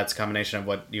 it's a combination of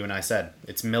what you and I said.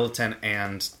 It's militant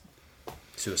and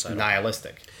Suicidal.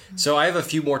 nihilistic. So I have a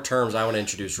few more terms I want to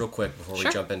introduce real quick before we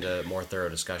Sure. jump into more thorough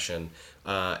discussion.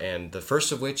 And the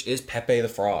first of which is Pepe the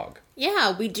Frog.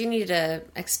 Yeah, we do need to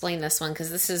explain this one because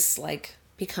this is like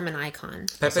become an icon.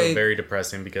 Also Pepe, very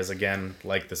depressing because, again,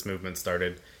 like this movement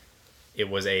started, it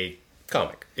was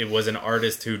comic. It was an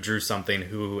artist who drew something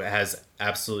who has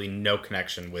absolutely no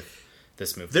connection with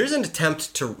this movement. There's an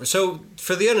attempt to... So,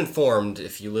 for the uninformed,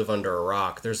 if you live under a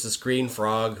rock, there's this green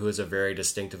frog who has a very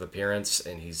distinctive appearance,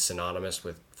 and he's synonymous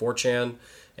with 4chan,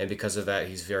 and because of that,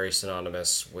 he's very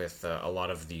synonymous with a lot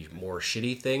of the more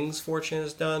shitty things 4chan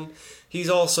has done. He's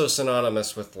also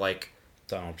synonymous with, like...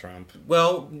 Donald Trump.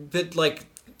 Well, but, like,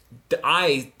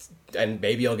 and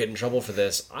maybe I'll get in trouble for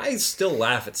this, I still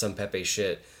laugh at some Pepe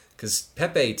shit, because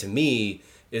Pepe, to me,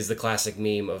 is the classic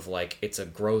meme of, like, it's a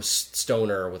gross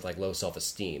stoner with, like, low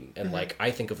self-esteem. And, like,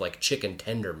 I think of, like, chicken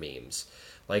tender memes.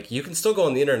 Like, you can still go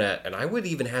on the internet, and I would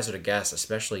even hazard a guess,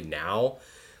 especially now,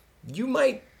 you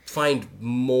might find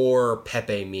more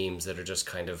Pepe memes that are just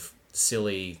kind of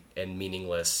silly and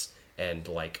meaningless and,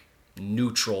 like,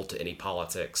 neutral to any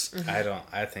politics.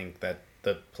 I think that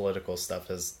the political stuff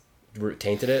has...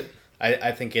 Tainted it?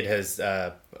 I think it has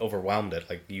overwhelmed it.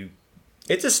 Like,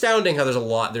 It's astounding how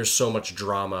there's so much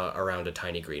drama around a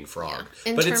tiny green frog.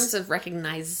 In but terms of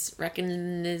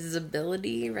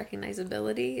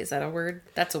recognizability, is that a word?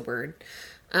 That's a word.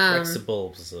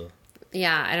 flexible.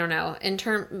 Yeah, I don't know.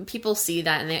 People see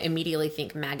that and they immediately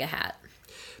think MAGA hat.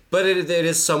 But it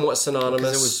is somewhat Because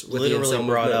synonymous it was with literally the incel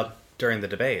brought movement. up during the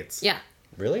debates. Yeah.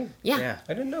 Really? Yeah. Yeah.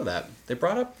 I didn't know that. They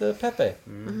brought up the Pepe.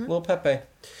 Little Pepe.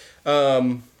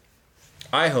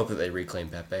 I hope that they reclaim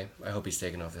Pepe. I hope he's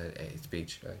taken off a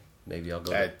speech. Maybe I'll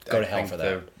go to hell think for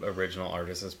that. The original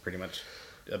artist is pretty much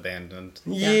abandoned.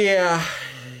 Yeah.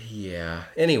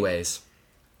 Anyways,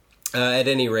 at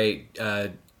any rate,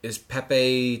 is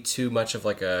Pepe too much of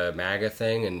like a MAGA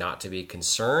thing and not to be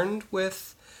concerned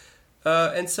with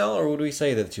incel, or would we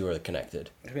say that the two are connected?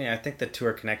 I mean, I think the two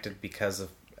are connected because of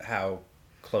how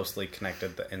closely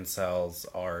connected the incels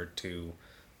are to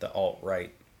the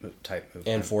alt-right type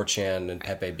movement. And 4chan and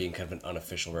Pepe being kind of an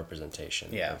unofficial representation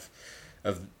Yeah.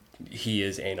 of he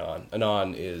is Anon.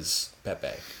 Anon is Pepe.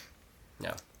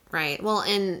 Yeah. Right. Well,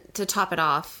 and to top it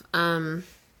off, and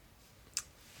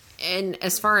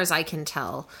as far as I can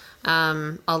tell,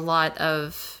 a lot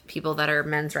of people that are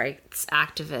men's rights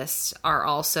activists are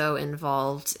also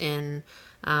involved in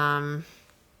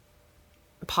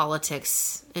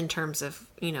politics in terms of,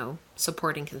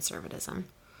 supporting conservatism.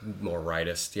 More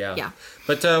rightist, yeah. Yeah.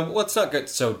 But let's not get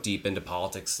so deep into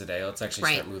politics today. Let's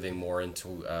actually start Right. moving more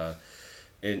into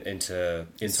incels It's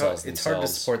themselves. hard to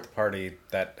support the party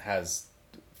that has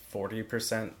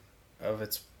 40% of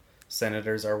its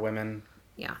senators are women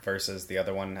Yeah. versus the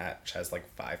other one that has like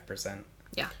 5%.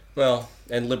 Yeah. Well,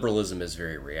 and liberalism is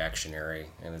very reactionary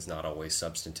and is not always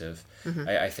substantive. Mm-hmm.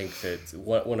 I think that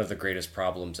one of the greatest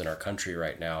problems in our country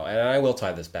right now, and I will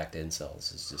tie this back to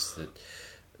incels, is just that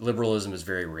liberalism is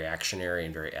very reactionary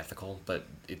and very ethical, but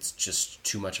it's just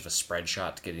too much of a spread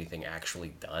shot to get anything actually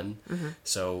done. Mm-hmm.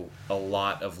 So a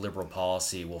lot of liberal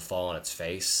policy will fall on its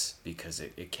face because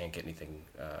it can't get anything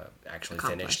actually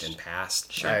finished Accomplished. and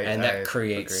passed. Sure. And I that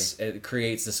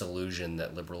creates this illusion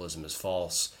that liberalism is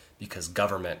false because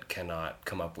government cannot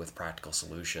come up with practical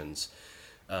solutions.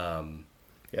 Yeah,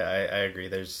 I agree.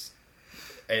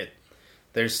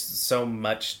 There's so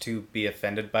much to be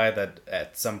offended by that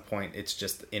at some point it's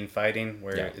just infighting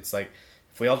where Yeah. it's like,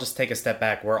 if we all just take a step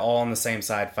back, we're all on the same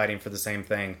side fighting for the same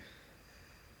thing.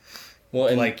 Well,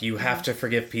 and Like, you have to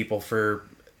forgive people for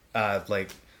like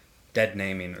dead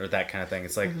naming or that kind of thing.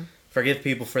 It's like, forgive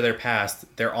people for their past.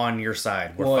 They're on your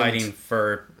side. We're Well, and- fighting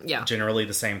for Yeah. generally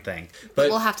the same thing. But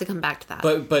we'll have to come back to that.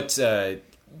 But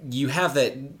you have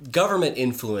that government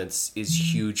influence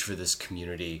is huge for this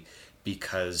community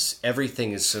because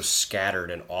everything is so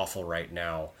scattered and awful right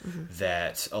now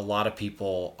that a lot of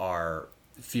people are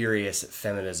furious at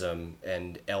feminism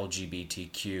and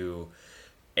LGBTQ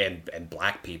and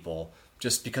black people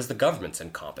just because the government's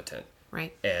incompetent.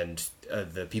 Right. And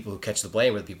the people who catch the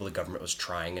blame are the people the government was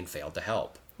trying and failed to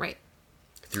help. Right.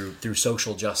 through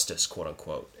social justice, quote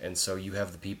unquote. And so you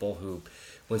have the people who,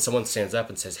 when someone stands up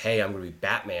and says, "Hey, I'm going to be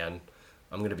Batman,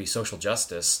 I'm going to be social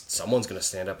justice," someone's going to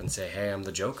stand up and say, "Hey, I'm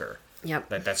the Joker." Yep.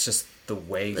 That's just the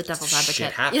way The devil's shit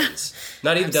advocate. happens. Yeah.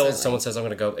 Not even devil. Absolutely. Someone says, "I'm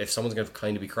going to go." If someone's going to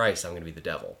claim to be Christ, I'm going to be the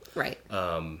devil. Right.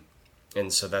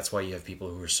 And so that's why you have people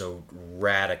who are so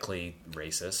radically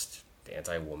racist,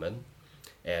 anti-woman.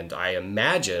 And I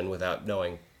imagine, without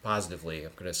knowing positively,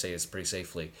 I'm going to say this pretty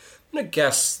safely, I'm going to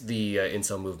guess the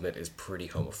incel movement is pretty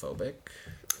homophobic.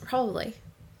 Probably.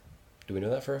 Do we know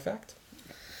that for a fact?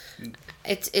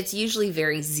 It's usually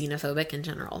very xenophobic in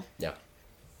general. Yeah.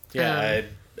 Yeah,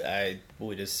 I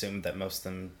would assume that most of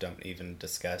them don't even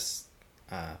discuss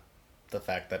the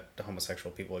fact that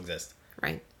homosexual people exist.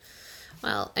 Right.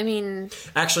 Well, I mean,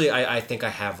 Actually, I think I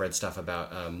have read stuff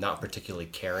about not particularly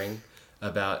caring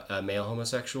about male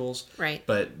homosexuals, Right.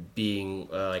 But being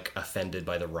like offended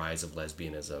by the rise of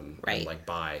lesbianism, Right. And like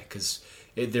bi, because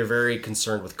they're very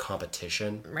concerned with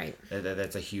competition, Right.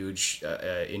 That's a huge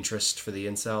interest for the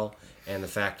incel, and the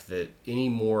fact that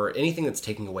anything that's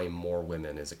taking away more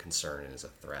women is a concern and is a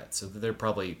threat. So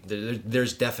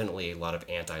there's definitely a lot of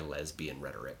anti-lesbian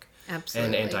rhetoric,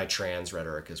 Absolutely. and anti-trans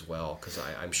rhetoric as well, because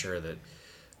I'm sure that.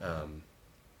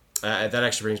 That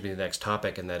actually brings me to the next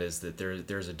topic, and that is that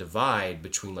there's a divide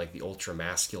between like the ultra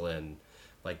masculine,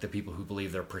 like the people who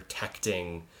believe they're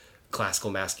protecting classical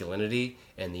masculinity,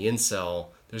 and the incel.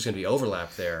 There's going to be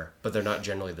overlap there, but they're not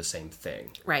generally the same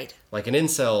thing. right. Like an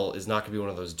incel is not going to be one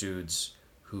of those dudes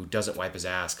who doesn't wipe his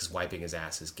ass because wiping his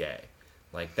ass is gay.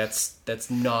 Like that's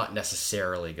not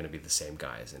necessarily going to be the same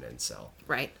guy as an incel.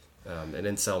 Right. An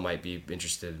incel might be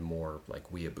interested in more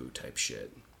like weeaboo type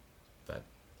shit, but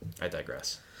I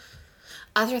digress.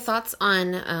 Other thoughts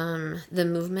on the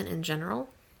movement in general,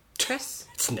 Chris?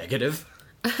 It's negative.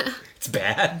 It's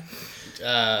bad.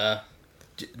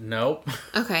 Nope.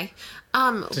 Okay.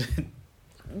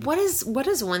 What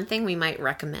is one thing we might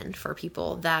recommend for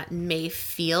people that may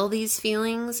feel these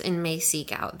feelings and may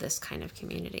seek out this kind of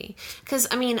community? Because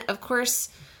I mean, of course,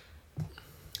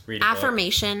 Read a book.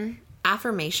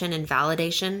 affirmation and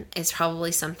validation is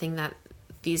probably something that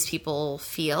these people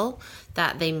feel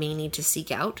that they may need to seek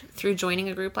out through joining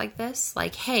a group like this.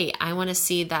 Like, hey, I want to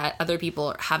see that other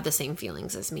people have the same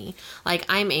feelings as me. Like,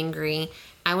 I'm angry.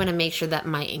 I want to make sure that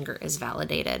my anger is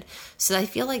validated. So I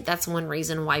feel like that's one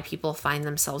reason why people find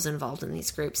themselves involved in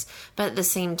these groups. But at the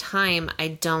same time,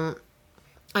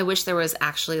 I wish there was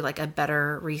actually like a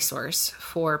better resource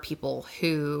for people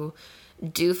who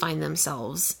do find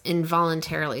themselves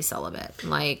involuntarily celibate.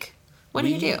 Like, what do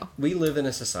you do? We live in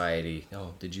a society.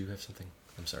 Oh, did you have something?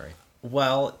 I'm sorry.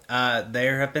 Well,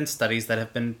 there have been studies that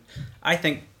have been... I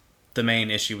think the main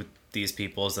issue with these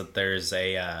people is that there's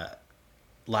a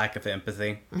lack of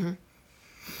empathy.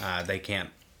 Mm-hmm. They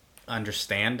can't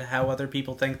understand how other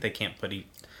people think. They can't put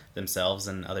themselves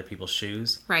in other people's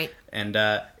shoes. Right. And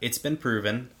it's been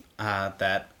proven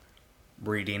that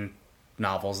reading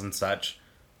novels and such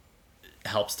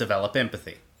helps develop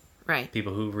empathy. Right.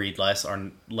 People who read less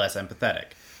are less empathetic.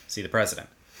 See the president,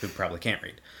 who probably can't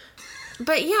read.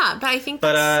 But I think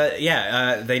But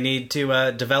they need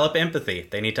to develop empathy.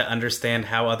 They need to understand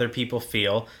how other people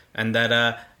feel, and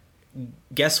that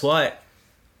guess what?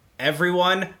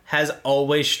 Everyone has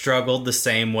always struggled the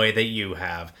same way that you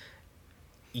have.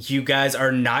 You guys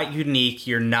are not unique.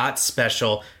 You're not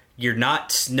special. You're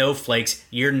not snowflakes.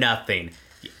 You're nothing.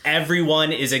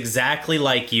 Everyone is exactly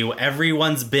like you.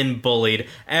 Everyone's been bullied.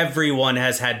 Everyone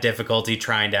has had difficulty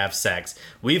trying to have sex.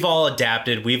 We've all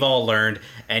adapted. We've all learned.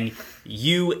 And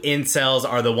you incels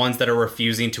are the ones that are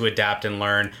refusing to adapt and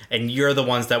learn. And you're the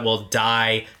ones that will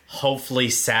die, hopefully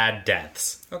sad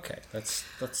deaths. Okay, let's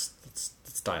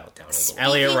dial it down a little.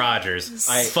 Elliot Rogers,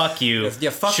 fuck you.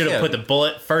 Yeah, fuck Should have him. put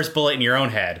the first bullet in your own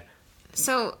head.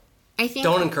 so. I think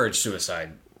Don't encourage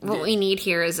suicide. what we need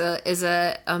here is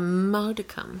a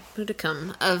modicum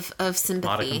of sympathy.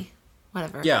 Modicum?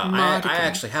 Whatever. Yeah, I Modicum.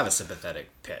 actually have a sympathetic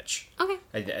pitch. Okay.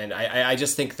 And I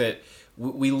just think that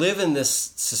we live in this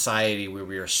society where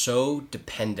we are so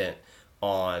dependent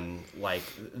on like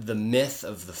the myth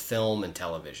of the film and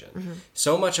television. Mm-hmm.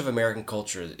 So much of American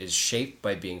culture is shaped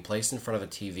by being placed in front of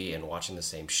a TV and watching the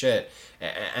same shit.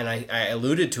 And I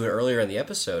alluded to it earlier in the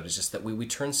episode. It's just that we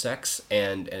turn sex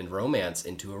and romance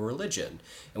into a religion,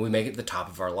 and we make it the top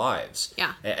of our lives.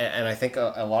 Yeah. And I think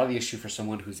a lot of the issue for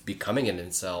someone who's becoming an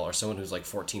incel, or someone who's like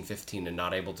 14, 15 and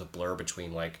not able to blur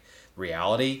between like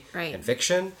reality Right. and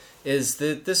fiction, is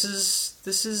that this is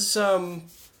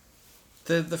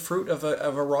the fruit of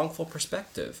a wrongful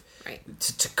perspective. Right.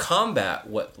 To combat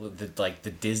what the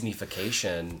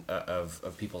Disneyfication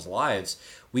of people's lives,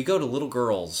 we go to little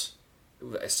girls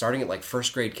starting at like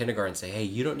first grade, kindergarten, say, hey,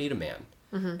 you don't need a man.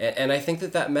 And I think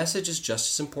that message is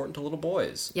just as important to little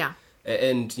boys. Yeah.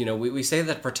 And, you know, we say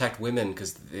that to protect women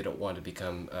because they don't want to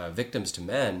become victims to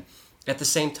men. At the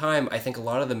same time, I think a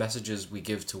lot of the messages we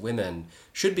give to women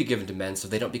should be given to men so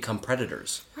they don't become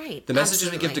predators. Right. The messages we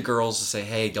Absolutely. give to girls to say,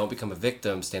 hey, don't become a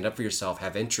victim, stand up for yourself,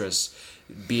 have interests,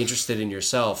 be interested in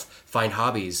yourself, find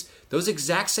hobbies. Those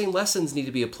exact same lessons need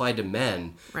to be applied to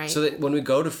men. Right. So that when we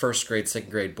go to first grade, second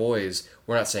grade boys,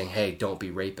 we're not saying, hey, don't be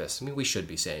rapists. I mean, we should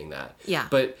be saying that. Yeah.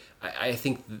 But I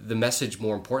think the message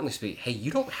more importantly should be, hey,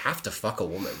 you don't have to fuck a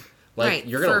woman. Like, Right.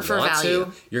 you're going to For want value.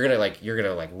 to. You're going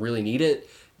to really need it.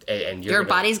 And you're Your gonna,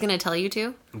 body's going to tell you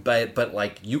to. but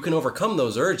like you can overcome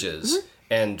those urges,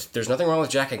 and there's nothing wrong with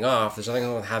jacking off. There's nothing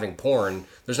wrong with having porn.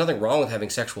 There's nothing wrong with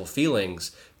having sexual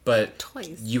feelings. But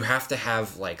Toys. you have to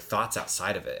have like thoughts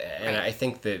outside of it, and Right. I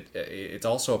think that it's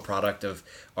also a product of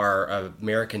our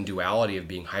American duality of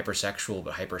being hypersexual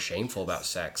but hyper shameful about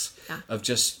sex, Yeah. of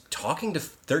just talking to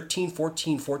 13,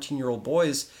 14, 14-year-old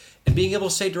boys and being able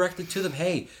to say directly to them,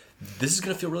 hey, this is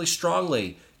going to feel really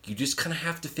strongly. You just kind of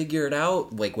have to figure it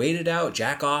out, like wait it out,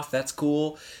 jack off, that's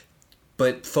cool.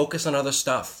 But focus on other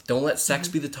stuff. Don't let sex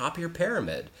be the top of your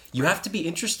pyramid. You have to be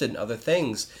interested in other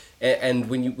things. And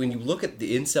when you look at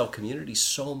the incel community,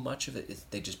 so much of it is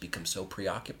they just become so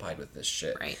preoccupied with this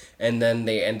shit. Right. And then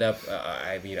they end up.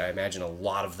 I imagine a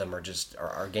lot of them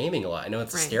are gaming a lot. I know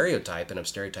it's a Right. stereotype, and I'm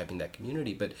stereotyping that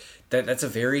community, but that's a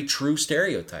very true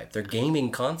stereotype. They're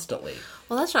gaming constantly.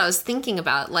 Well, that's what I was thinking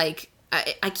about. Like,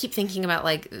 I keep thinking about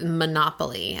like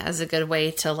Monopoly as a good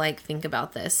way to like think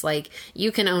about this. Like,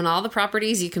 you can own all the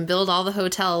properties, you can build all the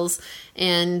hotels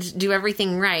and do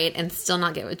everything right and still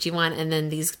not get what you want. And then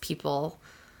these people,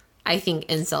 I think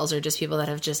incels are just people that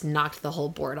have just knocked the whole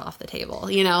board off the table.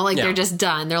 You know, like Yeah. they're just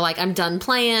done. They're like, I'm done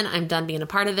playing. I'm done being a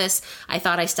part of this. I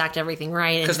thought I stacked everything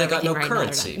right. Because they got no everything right, now they're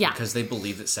currency. done. Yeah. Because they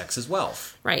believe that sex is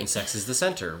wealth. Right. And sex is the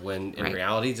center. When in Right.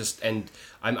 reality, and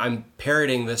I'm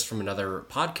parroting this from another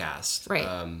podcast. Right.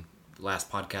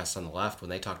 Last podcast on the left, when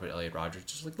they talked about Elliot Rodgers,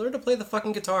 just like, learn to play the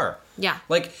fucking guitar. Yeah.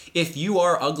 Like, if you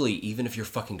are ugly, even if you're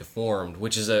fucking deformed,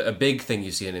 which is a big thing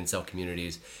you see in incel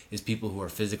communities, is people who are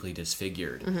physically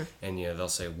disfigured. Mm-hmm. And, they'll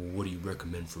say, well, what do you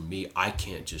recommend for me? I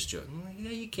can't just joke. I'm like, yeah,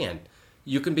 you can.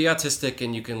 You can be autistic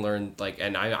and you can learn,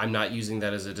 and I'm not using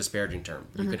that as a disparaging term.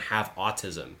 You can have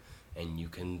autism and you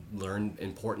can learn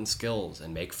important skills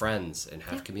and make friends and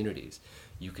have communities.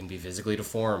 You can be physically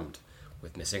deformed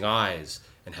with missing eyes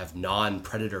and have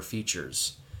non-predator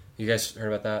features. You guys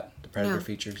heard about that? The predator No.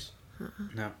 features?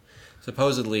 No.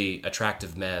 Supposedly,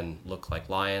 attractive men look like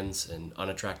lions and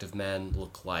unattractive men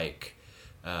look like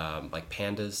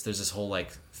pandas. There's this whole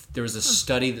there was a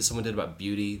study that someone did about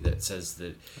beauty that says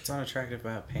that What's unattractive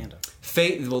about a panda?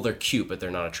 they're cute, but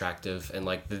they're not attractive. And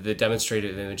the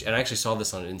demonstrated image, and I actually saw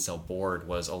this on an incel board,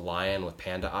 was a lion with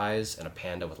panda eyes and a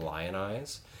panda with lion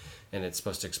eyes. And it's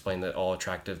supposed to explain that all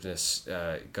attractiveness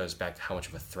goes back to how much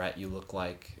of a threat you look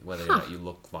like, whether or not you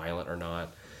look violent or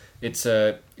not. It's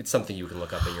something you can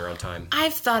look up in your own time.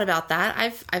 I've thought about that.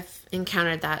 I've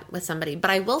encountered that with somebody,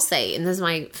 but I will say, and this is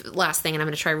my last thing, and I'm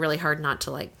going to try really hard not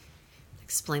to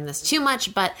explain this too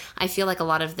much, but I feel like a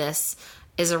lot of this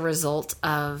is a result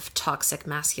of toxic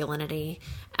masculinity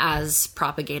as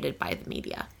propagated by the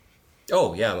media.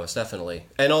 Oh yeah, most definitely.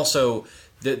 And also,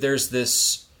 there's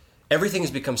this. Everything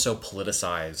has become so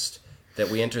politicized that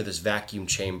we enter this vacuum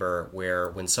chamber where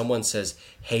when someone says,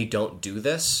 "Hey, don't do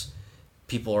this,"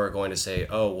 people are going to say,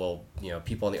 "Oh, well,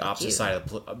 people on the opposite side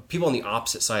of people on the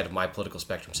opposite side of my political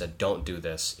spectrum said don't do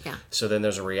this." Yeah. So then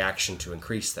there's a reaction to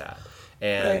increase that,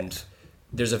 and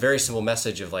there's a very simple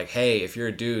message of "Hey, if you're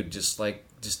a dude, just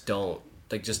don't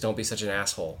be such an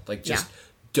asshole.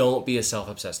 Don't be a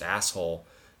self-obsessed asshole."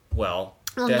 Well,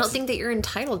 don't think that you're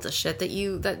entitled to shit that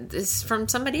is from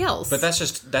somebody else. but that's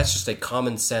just a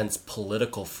common sense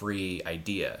political free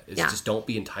idea. It's Yeah. just don't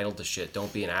be entitled to shit.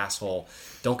 Don't be an asshole.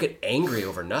 Don't get angry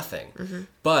over nothing. Mm-hmm.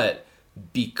 But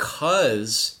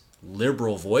because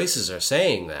liberal voices are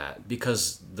saying that,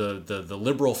 because the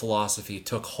liberal philosophy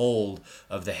took hold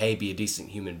of the hey, be a decent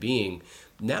human being.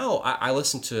 Now I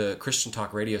listen to Christian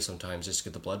talk radio sometimes just to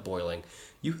get the blood boiling.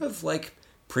 You have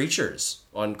preachers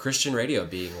on Christian radio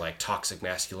being toxic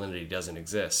masculinity doesn't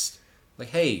exist.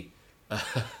 Hey,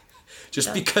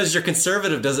 just because you're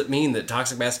conservative doesn't mean that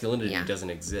toxic masculinity Yeah. doesn't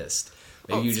exist.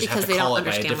 Maybe you it's just have because to they call don't it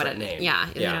by a understand what different it- name. yeah,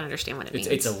 they don't understand what it means.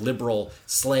 It's a liberal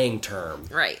slang term.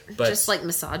 right. But Just like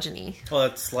misogyny. Well,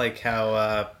 it's like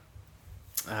how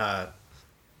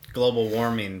global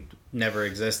warming never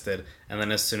existed, and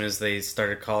then as soon as they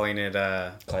started calling it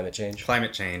climate change.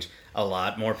 climate change, a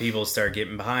lot more people start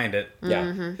getting behind it.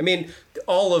 Yeah. I mean,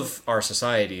 all of our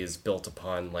society is built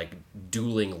upon, like,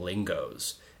 dueling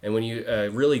lingos. And when you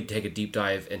really take a deep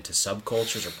dive into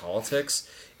subcultures or politics,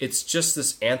 it's just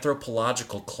this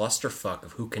anthropological clusterfuck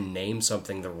of who can name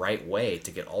something the right way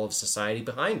to get all of society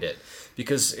behind it.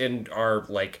 Because in our,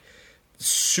 like,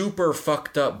 super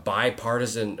fucked up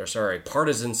partisan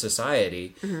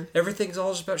society, everything's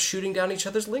all just about shooting down each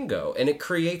other's lingo, and it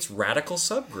creates radical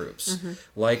subgroups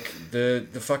like the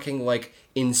fucking, like,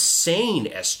 insane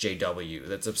SJW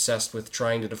that's obsessed with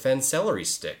trying to defend celery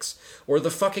sticks, or the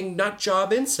fucking nut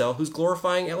job incel who's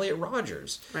glorifying Elliot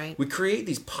Rodgers. Right. We create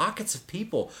these pockets of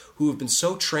people who have been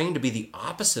so trained to be the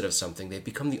opposite of something, they've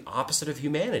become the opposite of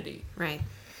humanity. Right.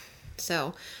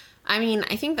 So, I mean,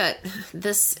 I think that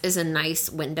this is a nice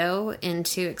window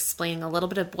into explaining a little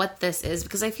bit of what this is,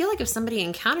 because I feel like if somebody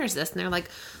encounters this and they're like,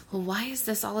 well, why is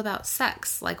this all about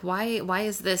sex? Like, why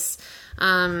is this,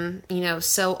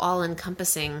 so all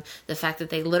encompassing? The fact that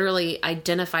they literally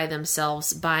identify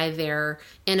themselves by their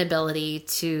inability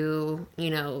to,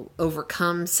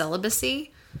 overcome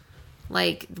celibacy.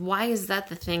 Like, why is that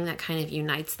the thing that kind of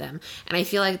unites them? And I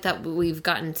feel like that we've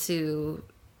gotten to,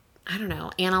 I don't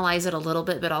know, analyze it a little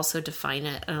bit, but also define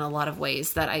it in a lot of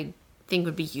ways that I think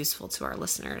would be useful to our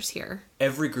listeners here.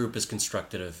 Every group is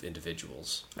constructed of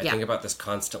individuals. I think about this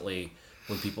constantly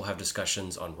when people have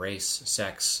discussions on race,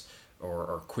 sex,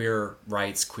 or queer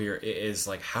rights. Queer is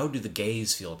like, how do the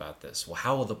gays feel about this? Well,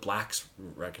 how will the blacks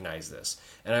recognize this?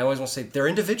 And I always want to say, they're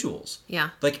individuals. Yeah.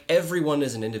 Like, everyone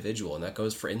is an individual, and that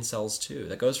goes for incels too.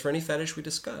 That goes for any fetish we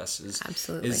discuss.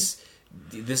 Absolutely. This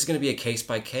is going to be a case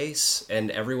by case,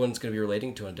 and everyone's going to be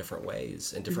relating to it in different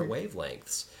ways and different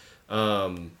wavelengths.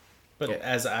 But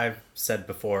as I've said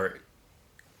before,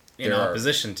 in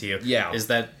opposition to you, is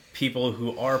that people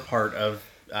who are part of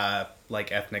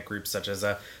like ethnic groups such as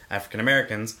African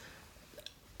Americans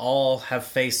all have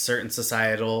faced certain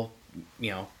societal,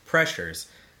 pressures.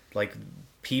 Like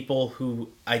people who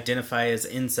identify as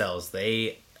incels,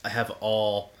 they have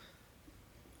all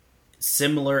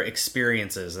similar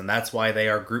experiences, and that's why they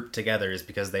are grouped together, is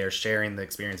because they are sharing the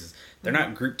experiences. They're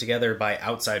not grouped together by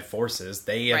outside forces.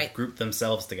 They have grouped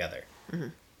themselves together.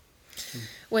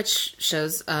 Which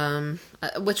shows,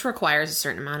 which requires a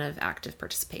certain amount of active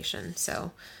participation.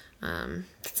 So,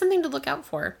 that's something to look out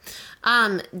for.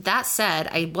 That said,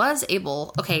 I was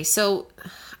able, so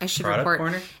I should report,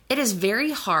 corner? It is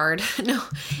very hard. No,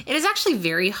 it is actually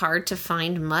very hard to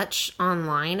find much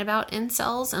online about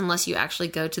incels unless you actually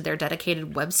go to their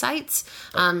dedicated websites.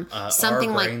 Something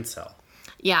our like Brain Cell.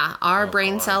 Yeah, our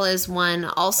Brain Cell is one.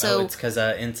 Also, it's because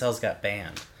incels got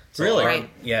banned. So really?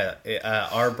 Right.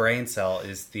 Our Brain Cell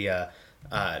is the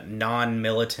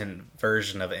non-militant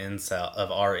version of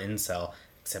our incel,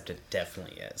 except it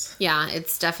definitely is. Yeah,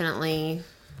 it's definitely.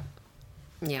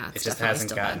 Yeah, it just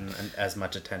hasn't gotten as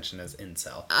much attention as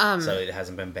incel, so it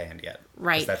hasn't been banned yet.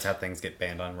 Right. That's how things get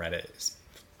banned on Reddit, is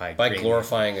by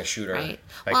glorifying a shooter. Right.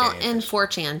 Well, and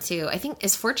 4chan too. I think,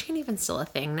 is 4chan even still a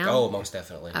thing now? Oh, most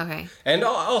definitely. Okay. And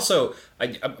also,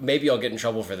 maybe I'll get in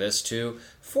trouble for this too.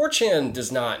 4chan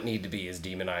does not need to be as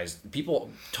demonized.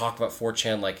 People talk about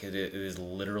 4chan like it is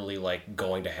literally like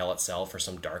going to hell itself or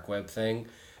some dark web thing.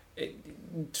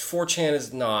 4chan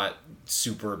is not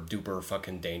super duper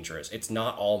fucking dangerous. It's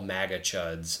not all MAGA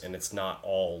chuds, and it's not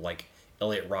all like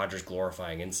Elliot Rodgers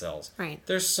glorifying incels. Right.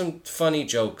 There's some funny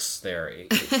jokes there.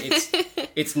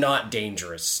 It's not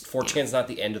dangerous. 4chan's not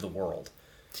the end of the world.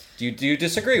 Do you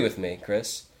disagree with me,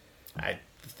 Chris? I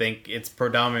think it's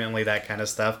predominantly that kind of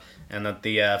stuff, and that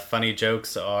the funny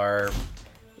jokes are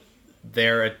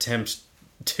their attempt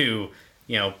to,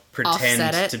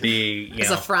 pretend to be,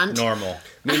 as a front. Normal.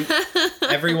 I mean,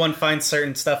 everyone finds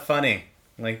certain stuff funny.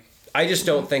 Like, I just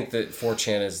don't think that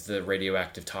 4chan is the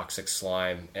radioactive toxic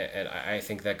slime, and I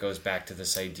think that goes back to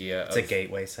this idea it's a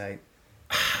gateway site.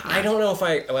 I don't know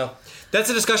if that's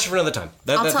a discussion for another time.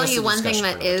 I'll tell you one thing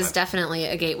that is definitely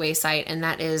a gateway site, and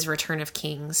that is Return of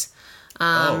Kings.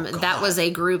 That was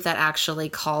a group that actually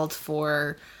called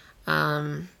for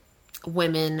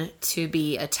women to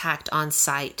be attacked on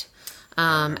site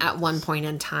at one point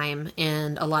in time.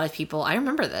 And a lot of people, I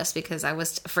remember this because I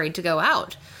was afraid to go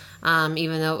out,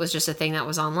 even though it was just a thing that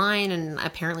was online, and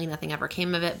apparently nothing ever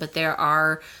came of it. But there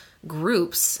are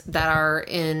groups that are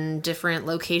in different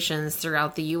locations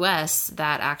throughout the U.S.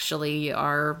 that actually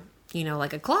are,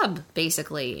 like a club,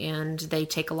 basically. And they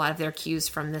take a lot of their cues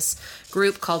from this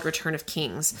group called Return of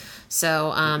Kings.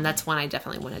 So that's one I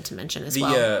definitely wanted to mention as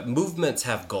well. The movements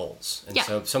have goals. And yeah.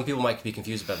 So some people might be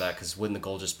confused about that, because wouldn't the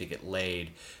goal just be get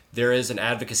laid? There is an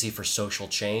advocacy for social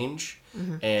change.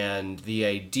 And the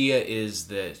idea is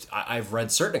that I've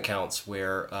read certain accounts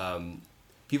where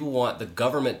people want the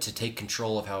government to take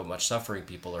control of how much suffering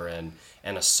people are in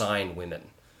and assign women.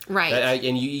 Right.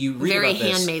 And you read Very about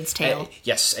this. Handmaid's Tale.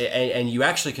 Yes, and you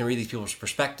actually can read these people's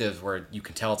perspectives where you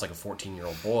can tell it's like a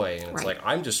 14-year-old boy, and it's Right. like,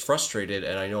 I'm just frustrated,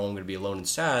 and I know I'm going to be alone and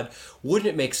sad. Wouldn't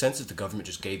it make sense if the government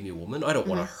just gave me a woman? I don't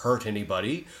want to hurt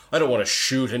anybody. I don't want to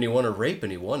shoot anyone or rape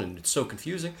anyone, and it's so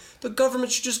confusing. The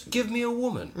government should just give me a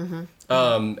woman.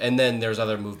 And then there's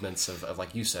other movements of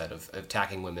like you said, of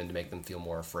attacking women to make them feel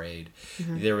more afraid.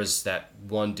 There was that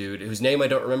one dude whose name I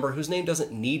don't remember, whose name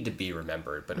doesn't need to be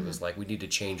remembered, but it was like, we need to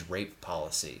change rape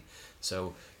policy.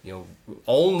 So,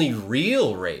 only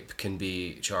real rape can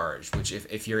be charged, which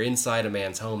if you're inside a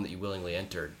man's home that you willingly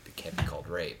entered, it can't be called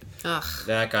rape. Ugh.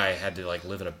 That guy had to like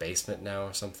live in a basement now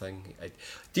or something.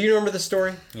 Do you remember the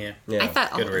story? Yeah. Yeah. I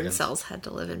thought all Good riddance. incels had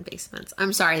to live in basements.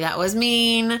 I'm sorry, that was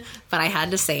mean, but I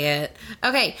had to say it.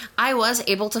 Okay, I was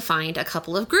able to find a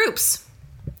couple of groups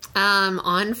on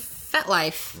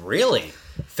FetLife. Really?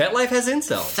 FetLife has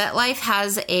incels. FetLife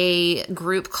has a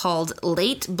group called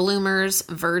Late Bloomers,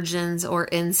 Virgins, or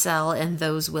Incel, and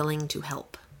Those Willing to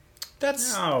Help.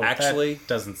 That's No, actually... that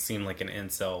doesn't seem like an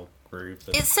incel group.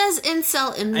 It says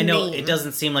Incel in the I know, name. it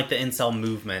doesn't seem like the incel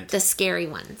movement. The scary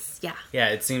ones, yeah. Yeah,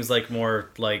 it seems like more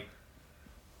like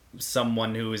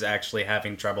someone who is actually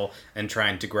having trouble and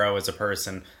trying to grow as a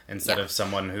person instead Yeah. of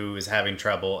someone who is having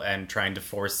trouble and trying to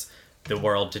force the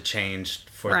world to change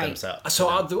for Right. themselves. So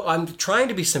I'm trying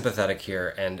to be sympathetic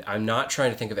here, and I'm not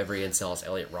trying to think of every incel as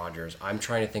Elliot Rodgers. I'm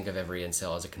trying to think of every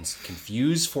incel as a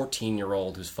confused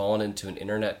 14-year-old who's fallen into an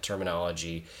internet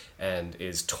terminology and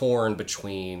is torn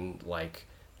between, like,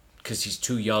 because he's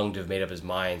too young to have made up his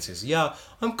mind, says, yeah,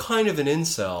 I'm kind of an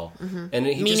incel. And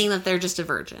he Meaning just, that they're just a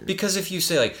virgin. because if you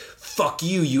say, like, fuck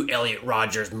you Elliot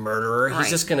Rodgers murderer, he's Right.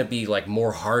 just going to be, like,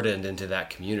 more hardened into that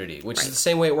community, which is Right. the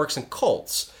same way it works in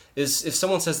cults. Is if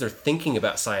someone says they're thinking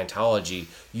about Scientology,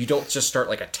 you don't just start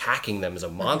like attacking them as a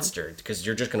monster because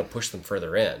you're just going to push them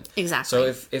further in. Exactly.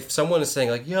 So if someone is saying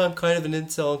like, yeah, I'm kind of an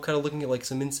incel, I'm kind of looking at like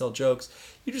some incel jokes,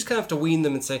 you just kind of have to wean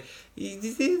them and say,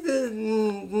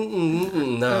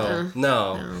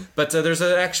 no. But there's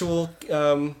an actual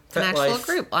An actual FetLife.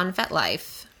 group on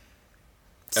FetLife.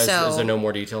 Is there no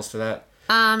more details to that?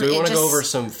 Do we it want to go just- over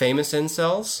some famous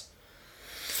incels?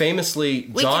 Famously,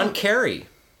 We John can- Kerry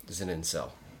is an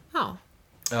incel. Oh.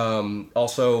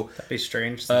 Also, That'd be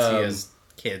strange since he has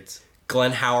kids.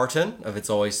 Glenn Howerton of It's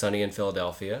Always Sunny in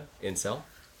Philadelphia, incel.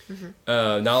 Mm-hmm.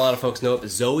 Not a lot of folks know it, but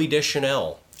Zoe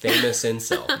Deschanel, famous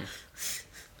incel.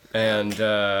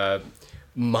 And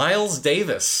Miles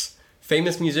Davis,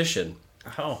 famous musician,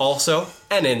 Oh. also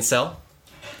an incel.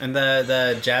 And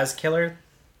the jazz killer,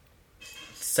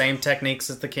 same techniques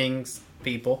as the King's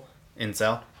people,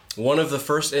 incel. One of the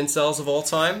first incels of all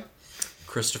time,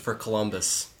 Christopher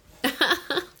Columbus.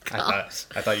 I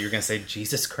thought you were gonna say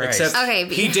Jesus Christ. Except Okay,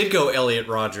 but- he did go Elliot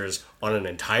Rodgers on an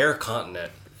entire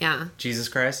continent. Yeah. Jesus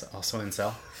Christ, also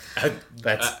incel.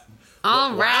 That's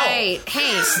All right.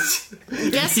 Hey,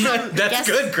 guess how, That's guess,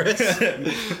 good,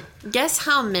 Chris. Guess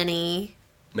how many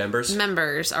Members?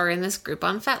 members are in this group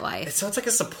on FetLife? It sounds like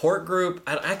a support group.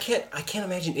 I can't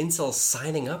imagine incels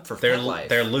signing up for FetLife.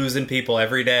 they're losing people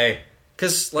every day.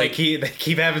 Because They like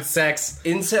keep having sex.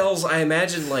 incels, I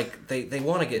imagine like they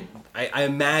want to get. I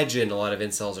imagine a lot of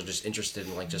incels are just interested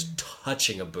in like just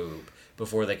touching a boob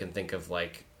before they can think of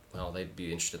like. Well, they'd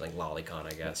be interested in like lolicon, I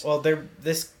guess. Well,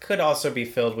 this could also be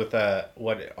filled with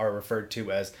what are referred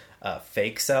to as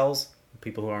fake cells,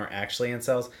 people who aren't actually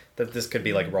incels. That this could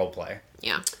be like role play.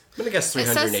 Yeah. I'm gonna guess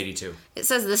 382. It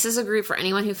says this is a group for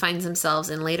anyone who finds themselves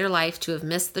in later life to have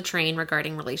missed the train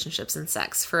regarding relationships and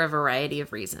sex for a variety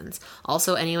of reasons.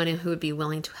 Also, anyone who would be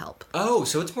willing to help. Oh,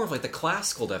 so it's more of like the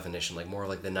classical definition, like more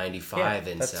like the 95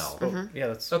 that's incel.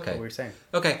 that's Okay. what we were saying.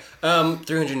 Okay,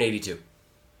 382.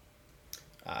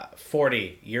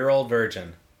 40-year-old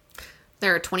virgin.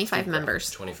 There are 25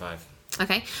 members. 25.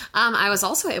 Okay. I was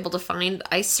also able to find,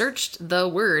 I searched the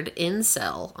word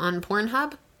incel on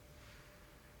Pornhub.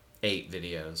 8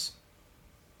 videos.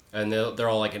 And they're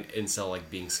all like an incel, like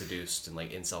being seduced and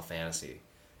like incel fantasy.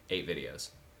 8 videos.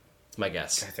 That's my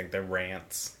guess. I think they're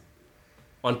rants.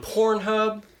 On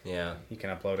Pornhub? Yeah. You can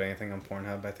upload anything on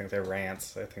Pornhub. I think they're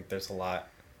rants. I think there's a lot.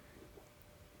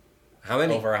 How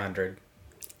many? Over 100.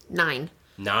 9.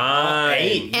 9.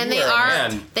 8. And You are a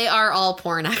man. they are all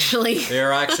porn, actually.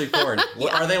 They're actually porn.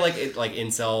 What, Yeah. are they like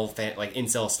incel, like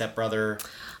incel stepbrother?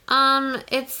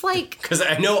 It's like, Because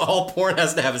I know all porn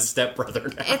has to have a stepbrother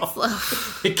now.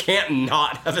 it's, It can't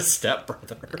not have a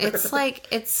stepbrother. it's like,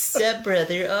 it's,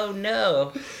 Stepbrother, oh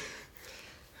no.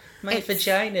 My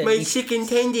vagina. My chicken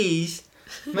tendies.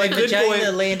 My good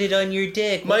vagina boy- landed on your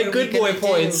dick. My What are good we boy gonna do?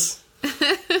 points.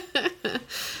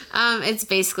 It's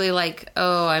basically like,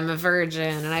 oh, I'm a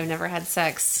virgin and I've never had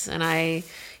sex and I've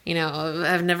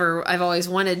always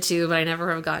wanted to, but I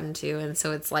never have gotten to. And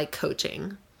so it's like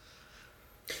coaching.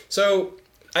 So,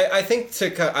 I think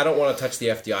I don't want to touch the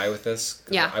FDI with this.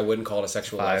 'Cause Yeah. I wouldn't call it a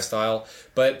sexual 5. lifestyle.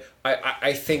 But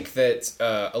I think that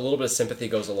a little bit of sympathy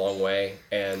goes a long way.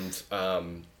 And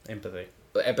Empathy.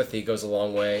 empathy goes a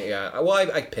long way. Yeah. Well,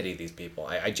 I pity these people.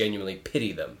 I genuinely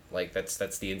pity them. Like, that's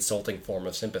the insulting form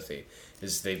of sympathy.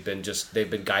 Is they've been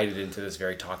guided into this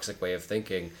very toxic way of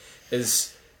thinking.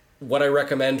 Is what I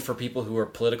recommend for people who are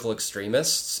political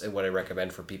extremists and what I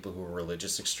recommend for people who are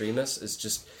religious extremists is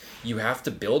just you have to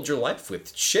build your life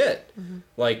with shit.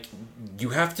 Like, you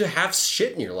have to have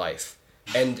shit in your life.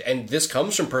 And this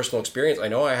comes from personal experience. I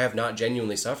know I have not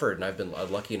genuinely suffered, and I've been a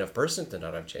lucky enough person to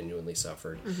not have genuinely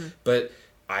suffered. But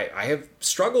I have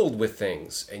struggled with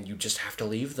things, and you just have to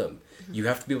leave them. You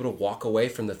have to be able to walk away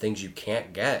from the things you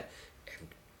can't get. And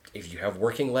if you have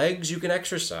working legs, you can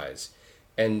exercise.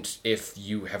 And if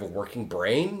you have a working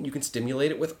brain, you can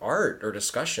stimulate it with art or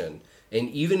discussion. And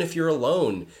even if you're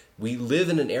alone, we live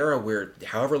in an era where,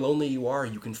 however lonely you are,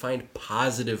 you can find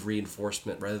positive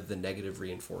reinforcement rather than negative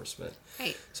reinforcement.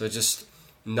 Right. So just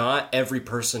not every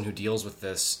person who deals with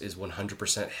this is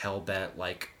 100% hell-bent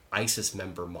like ISIS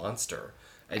member monster.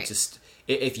 Right.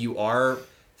 If you are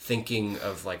thinking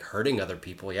of like hurting other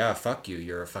people, yeah, fuck you.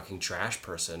 You're a fucking trash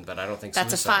person. But I don't think That's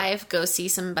suicide. a 5. Go see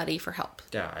somebody for help.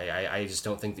 Yeah, I just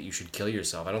don't think that you should kill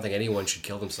yourself. I don't think anyone should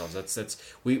kill themselves.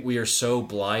 We are so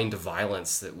blind to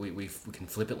violence that we can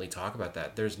flippantly talk about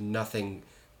that. There's nothing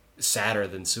sadder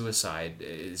than suicide.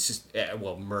 It's just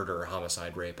murder,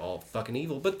 homicide, rape, all fucking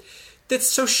evil. But that's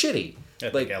so shitty. I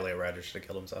think Elliot Rodgers should have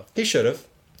killed himself. He should have.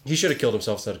 He should have killed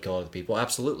himself instead of killing other people.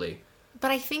 Absolutely. But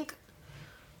I think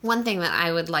one thing that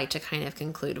I would like to kind of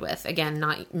conclude with, again,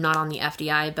 not on the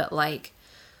FDI, but like,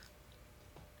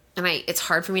 it's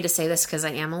hard for me to say this because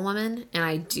I am a woman and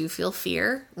I do feel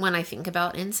fear when I think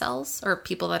about incels or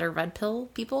people that are red pill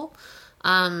people.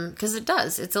 Because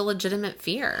it's a legitimate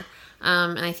fear.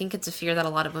 And I think it's a fear that a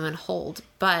lot of women hold.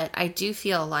 But I do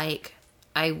feel like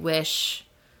I wish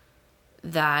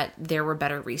that there were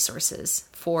better resources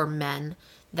for men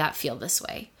that feel this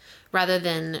way rather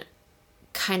than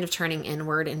kind of turning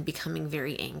inward and becoming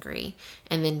very angry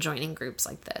and then joining groups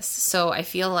like this. So I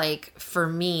feel like for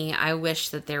me, I wish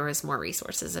that there was more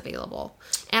resources available.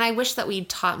 And I wish that we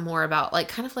taught more about, like,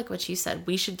 kind of like what you said,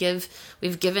 we give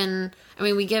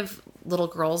little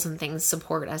girls and things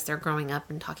support as they're growing up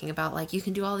and talking about, like, you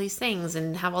can do all these things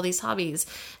and have all these hobbies.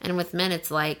 And with men,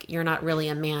 it's like, you're not really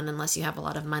a man unless you have a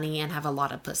lot of money and have a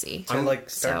lot of pussy. So start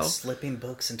So- slipping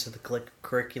books into the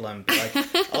curriculum. Be like,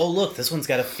 oh look, this one's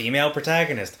got a female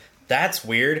protagonist. That's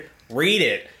weird. Read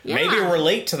it. Yeah. Maybe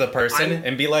relate to the person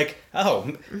and be like,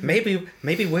 oh, maybe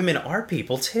women are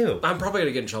people too. I'm probably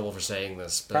gonna get in trouble for saying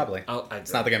this. But Probably.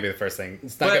 it's not going to be the first thing.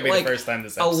 It's not But, going to be like, the first time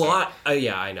this episode. A lot.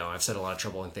 Yeah, I know. I've said a lot of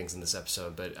troubling things in this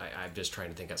episode, but I'm just trying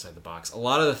to think outside the box. A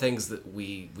lot of the things that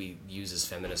we use as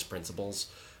feminist principles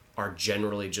are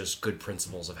generally just good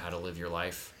principles of how to live your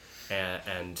life.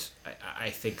 And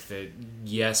I think that,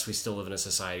 yes, we still live in a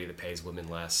society that pays women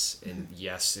less. And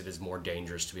yes, it is more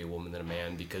dangerous to be a woman than a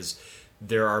man because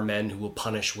there are men who will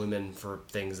punish women for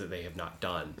things that they have not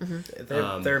done. There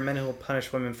are men who will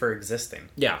punish women for existing.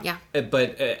 Yeah. Yeah.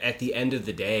 But at the end of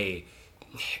the day,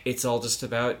 it's all just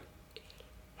about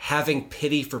having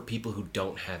pity for people who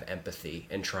don't have empathy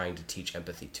and trying to teach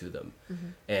empathy to them.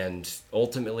 And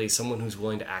ultimately, someone who's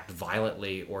willing to act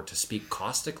violently or to speak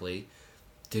caustically,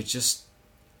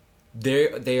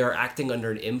 they are acting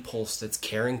under an impulse that's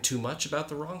caring too much about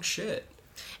the wrong shit.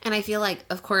 And I feel like,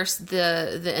 of course,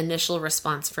 the initial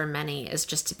response for many is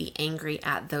just to be angry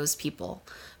at those people.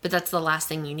 But that's the last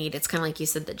thing you need. It's kind of like you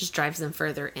said, that just drives them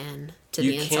further in to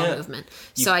the incel movement.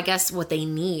 So I guess what they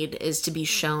need is to be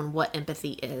shown what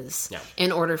empathy is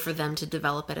in order for them to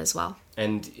develop it as well.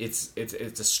 And it's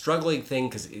a struggling thing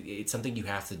because it's something you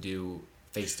have to do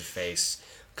face to face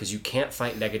because you can't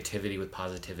fight negativity with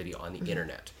positivity on the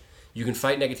internet. You can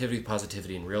fight negativity with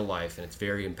positivity in real life, and it's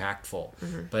very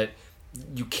impactful. But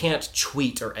you can't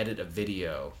tweet or edit a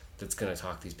video that's going to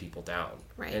talk these people down.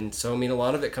 Right. And so, I mean, a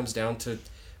lot of it comes down to,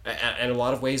 and a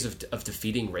lot of ways of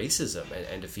defeating racism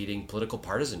and defeating political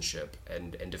partisanship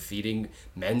and defeating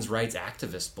men's rights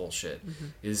activist bullshit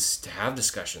is to have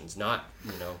discussions, not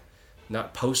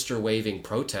poster waving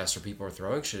protests where people are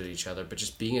throwing shit at each other, but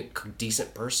just being a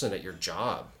decent person at your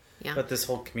job. Yeah. But this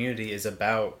whole community is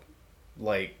about,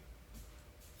 like,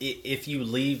 if you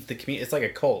leave the community, it's like a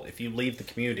cult. If you leave the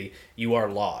community, you are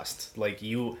lost. Like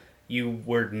you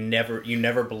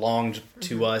never belonged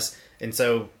to us, and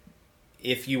so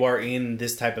if you are in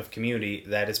this type of community,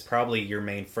 that is probably your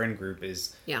main friend group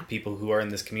is people who are in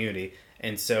this community,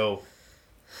 and so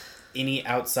any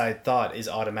outside thought is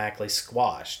automatically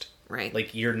squashed. Right.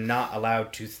 Like you're not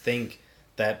allowed to think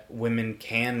that women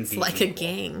can be like evil. a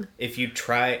gang. If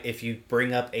you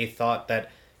bring up a thought that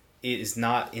is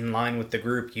not in line with the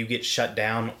group, you get shut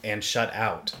down and shut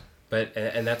out.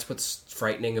 And that's what's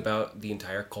frightening about the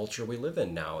entire culture we live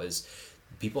in now is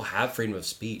people have freedom of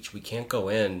speech. We can't go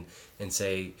in and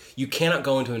say, you cannot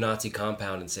go into a Nazi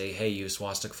compound and say, hey, you have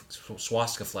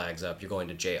swastika flags up, you're going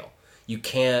to jail. You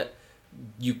can't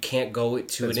go to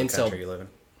Depends an what incel. country you live in.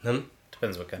 Hmm?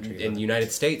 Depends what country you live In in. the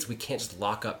United States, we can't just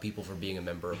lock up people for being a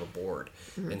member of a board.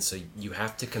 And so you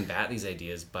have to combat these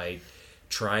ideas by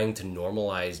trying to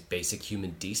normalize basic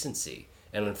human decency.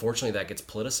 And unfortunately, that gets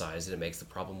politicized and it makes the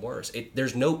problem worse.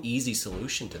 There's no easy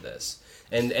solution to this.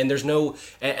 And there's no...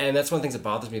 And that's one of the things that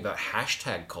bothers me about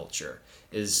hashtag culture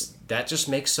is that just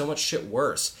makes so much shit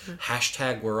worse.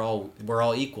 Hashtag we're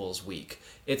all equals week.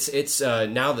 It's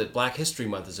now that Black History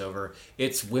Month is over,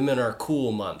 it's Women Are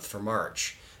Cool Month for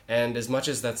March. And as much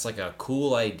as that's like a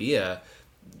cool idea,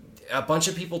 a bunch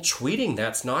of people tweeting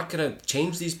that's not going to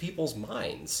change these people's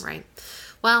minds. Right.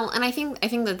 Well, and I think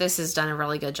that this has done a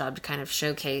really good job to kind of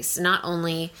showcase not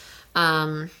only,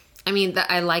 I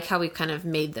like how we've kind of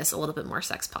made this a little bit more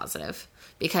sex positive,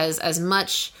 because as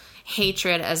much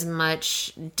hatred, as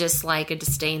much dislike and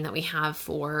disdain that we have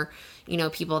for,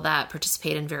 people that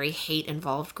participate in very hate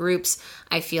involved groups,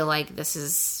 I feel like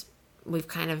we've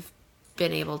kind of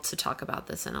been able to talk about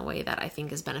this in a way that I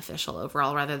think is beneficial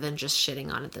overall, rather than just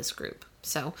shitting on this group.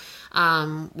 So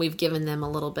we've given them a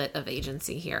little bit of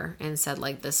agency here and said,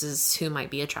 like, this is who might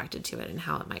be attracted to it and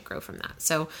how it might grow from that.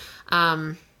 So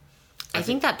I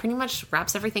think that pretty much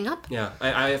wraps everything up. Yeah.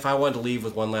 If I wanted to leave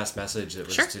with one last message that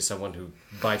was Sure. to someone who,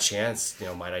 by chance,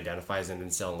 might identify as an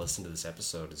incel and listen to this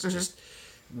episode, it's just...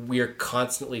 We are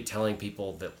constantly telling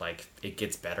people that, like, it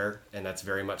gets better, and that's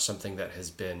very much something that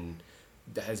has been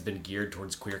geared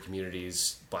towards queer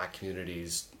communities, Black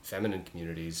communities, feminine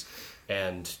communities,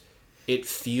 and it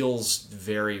feels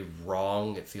very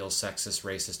wrong. It feels sexist,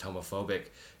 racist, homophobic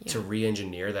to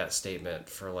re-engineer that statement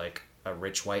for, like, a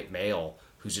rich white male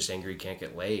who's just angry he can't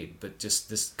get laid. But just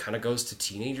this kind of goes to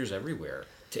teenagers everywhere,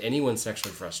 to anyone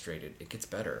sexually frustrated. It gets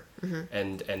better,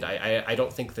 and I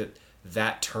don't think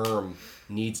that term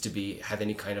needs to have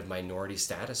any kind of minority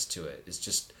status to it. It's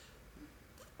just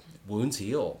wounds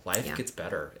heal. Life gets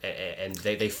better, and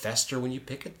they fester when you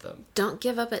pick at them. Don't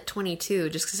give up at 22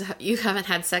 just because you haven't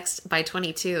had sex by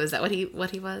 22. Is that what he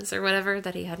was or whatever,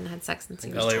 that he hadn't had sex since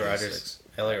he was L.A.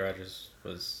 Rogers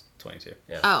was 22.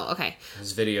 Yeah. Oh, okay.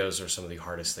 His videos are some of the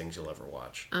hardest things you'll ever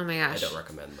watch. Oh my gosh. I don't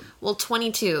recommend them. Well,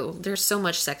 22. There's so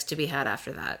much sex to be had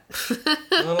after that.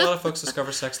 Well, a lot of folks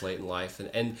discover sex late in life,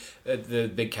 and the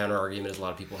big counter argument is a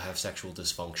lot of people have sexual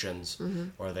dysfunctions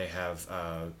or they have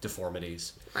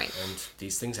deformities. Right. And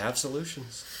these things have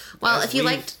solutions. Well, As if you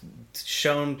we've liked...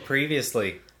 shown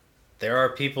previously, there are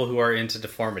people who are into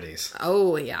deformities.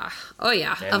 Oh, yeah.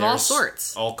 And Of all there's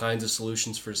sorts. all kinds of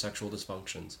solutions for sexual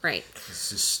dysfunctions. Right. It's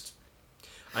just...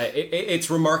 it's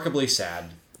remarkably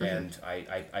sad, and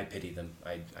I pity them.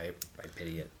 I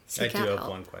pity it. I Seek do out have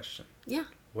help. one question. Yeah.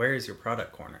 Where is your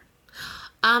product corner?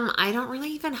 I don't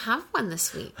really even have one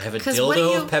this week. I have a 'Cause what do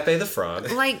dildo you- of Pepe the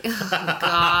Frog. Like, oh,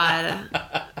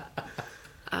 God.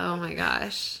 Oh, my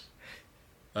gosh.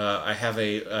 I have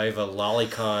a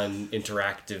Lolicon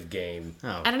interactive game.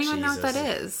 Oh, I don't even know what Jesus.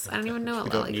 that is. I don't even know what We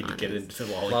don't need to Lolicon get is. into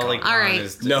Lolicon. Lolicon All right.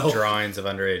 is No. drawings of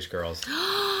underage girls.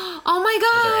 Oh, my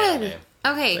They're God. anime.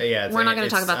 Okay, Yeah, we're not going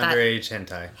to talk about that. underage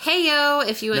hentai. Hey, yo,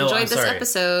 if you No, enjoyed I'm this sorry.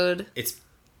 episode... It's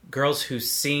girls who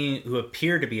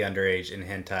appear to be underage in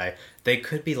hentai. They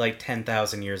could be like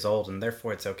 10,000 years old, and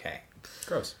therefore it's okay.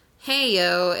 Gross. Hey,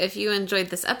 yo, if you enjoyed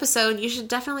this episode, you should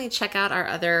definitely check out our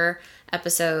other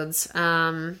episodes.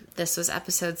 This was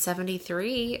episode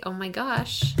 73. Oh my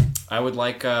gosh. I would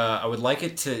like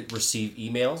it to receive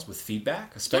emails with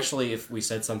feedback, especially if we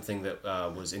said something that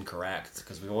was incorrect,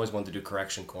 because we always wanted to do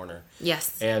correction corner.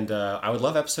 Yes. And I would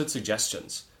love episode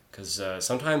suggestions, because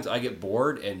sometimes I get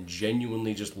bored and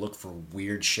genuinely just look for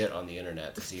weird shit on the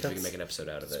internet to see if we can make an episode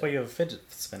out of That's why it. you have a fidget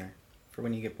spinner for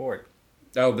when you get bored.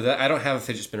 Oh, but I don't have a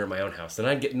fidget spinner in my own house, then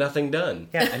I'd get nothing done.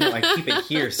 Yeah, I know. I keep it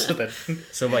here so that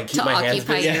So I keep To my hands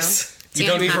occupy busy. you. Yes. You Dan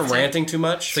don't need has from to- ranting too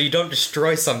much. so you don't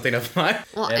destroy something of mine.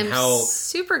 Well, and I'm how-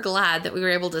 super glad that we were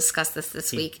able to discuss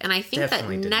this week. And I think that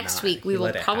definitely did next not. week we He will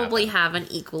let it probably happen. have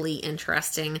an equally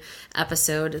interesting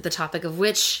episode, the topic of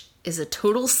which is a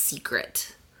total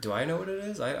secret. Do I know what it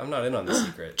is? I'm not in on the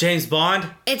secret. James Bond.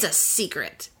 It's a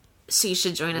secret. So you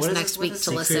should join us What is next it? week What is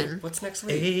to it? listen. What's next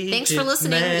week? Thanks for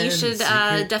listening. You should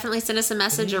definitely send us a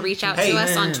message or reach out to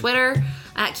us on Twitter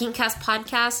at Kinkcast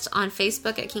Podcast, on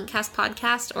Facebook at Kinkcast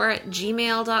Podcast, or at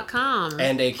gmail.com.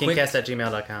 And a quick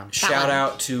Kinkcast@gmail.com. shout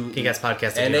out to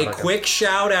Kinkcast and a @gmail.com. quick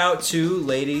shout out to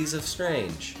Ladies of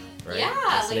Strange. Right? Yeah,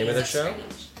 That's the name of their Ladies show.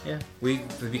 Strange. Yeah.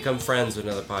 We've become friends with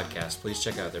another podcast. Please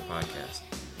check out their podcast,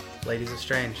 Ladies of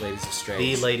Strange. Ladies of Strange.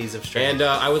 The Ladies of Strange. And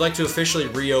I would like to officially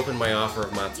reopen my offer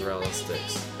of mozzarella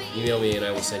sticks. Email me and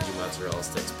I will send you mozzarella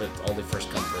sticks, but only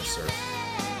first come, first serve.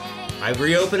 I'm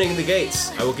reopening the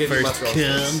gates. I will give you First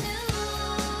mozzarella come. sticks.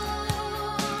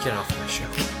 Get off my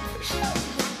show.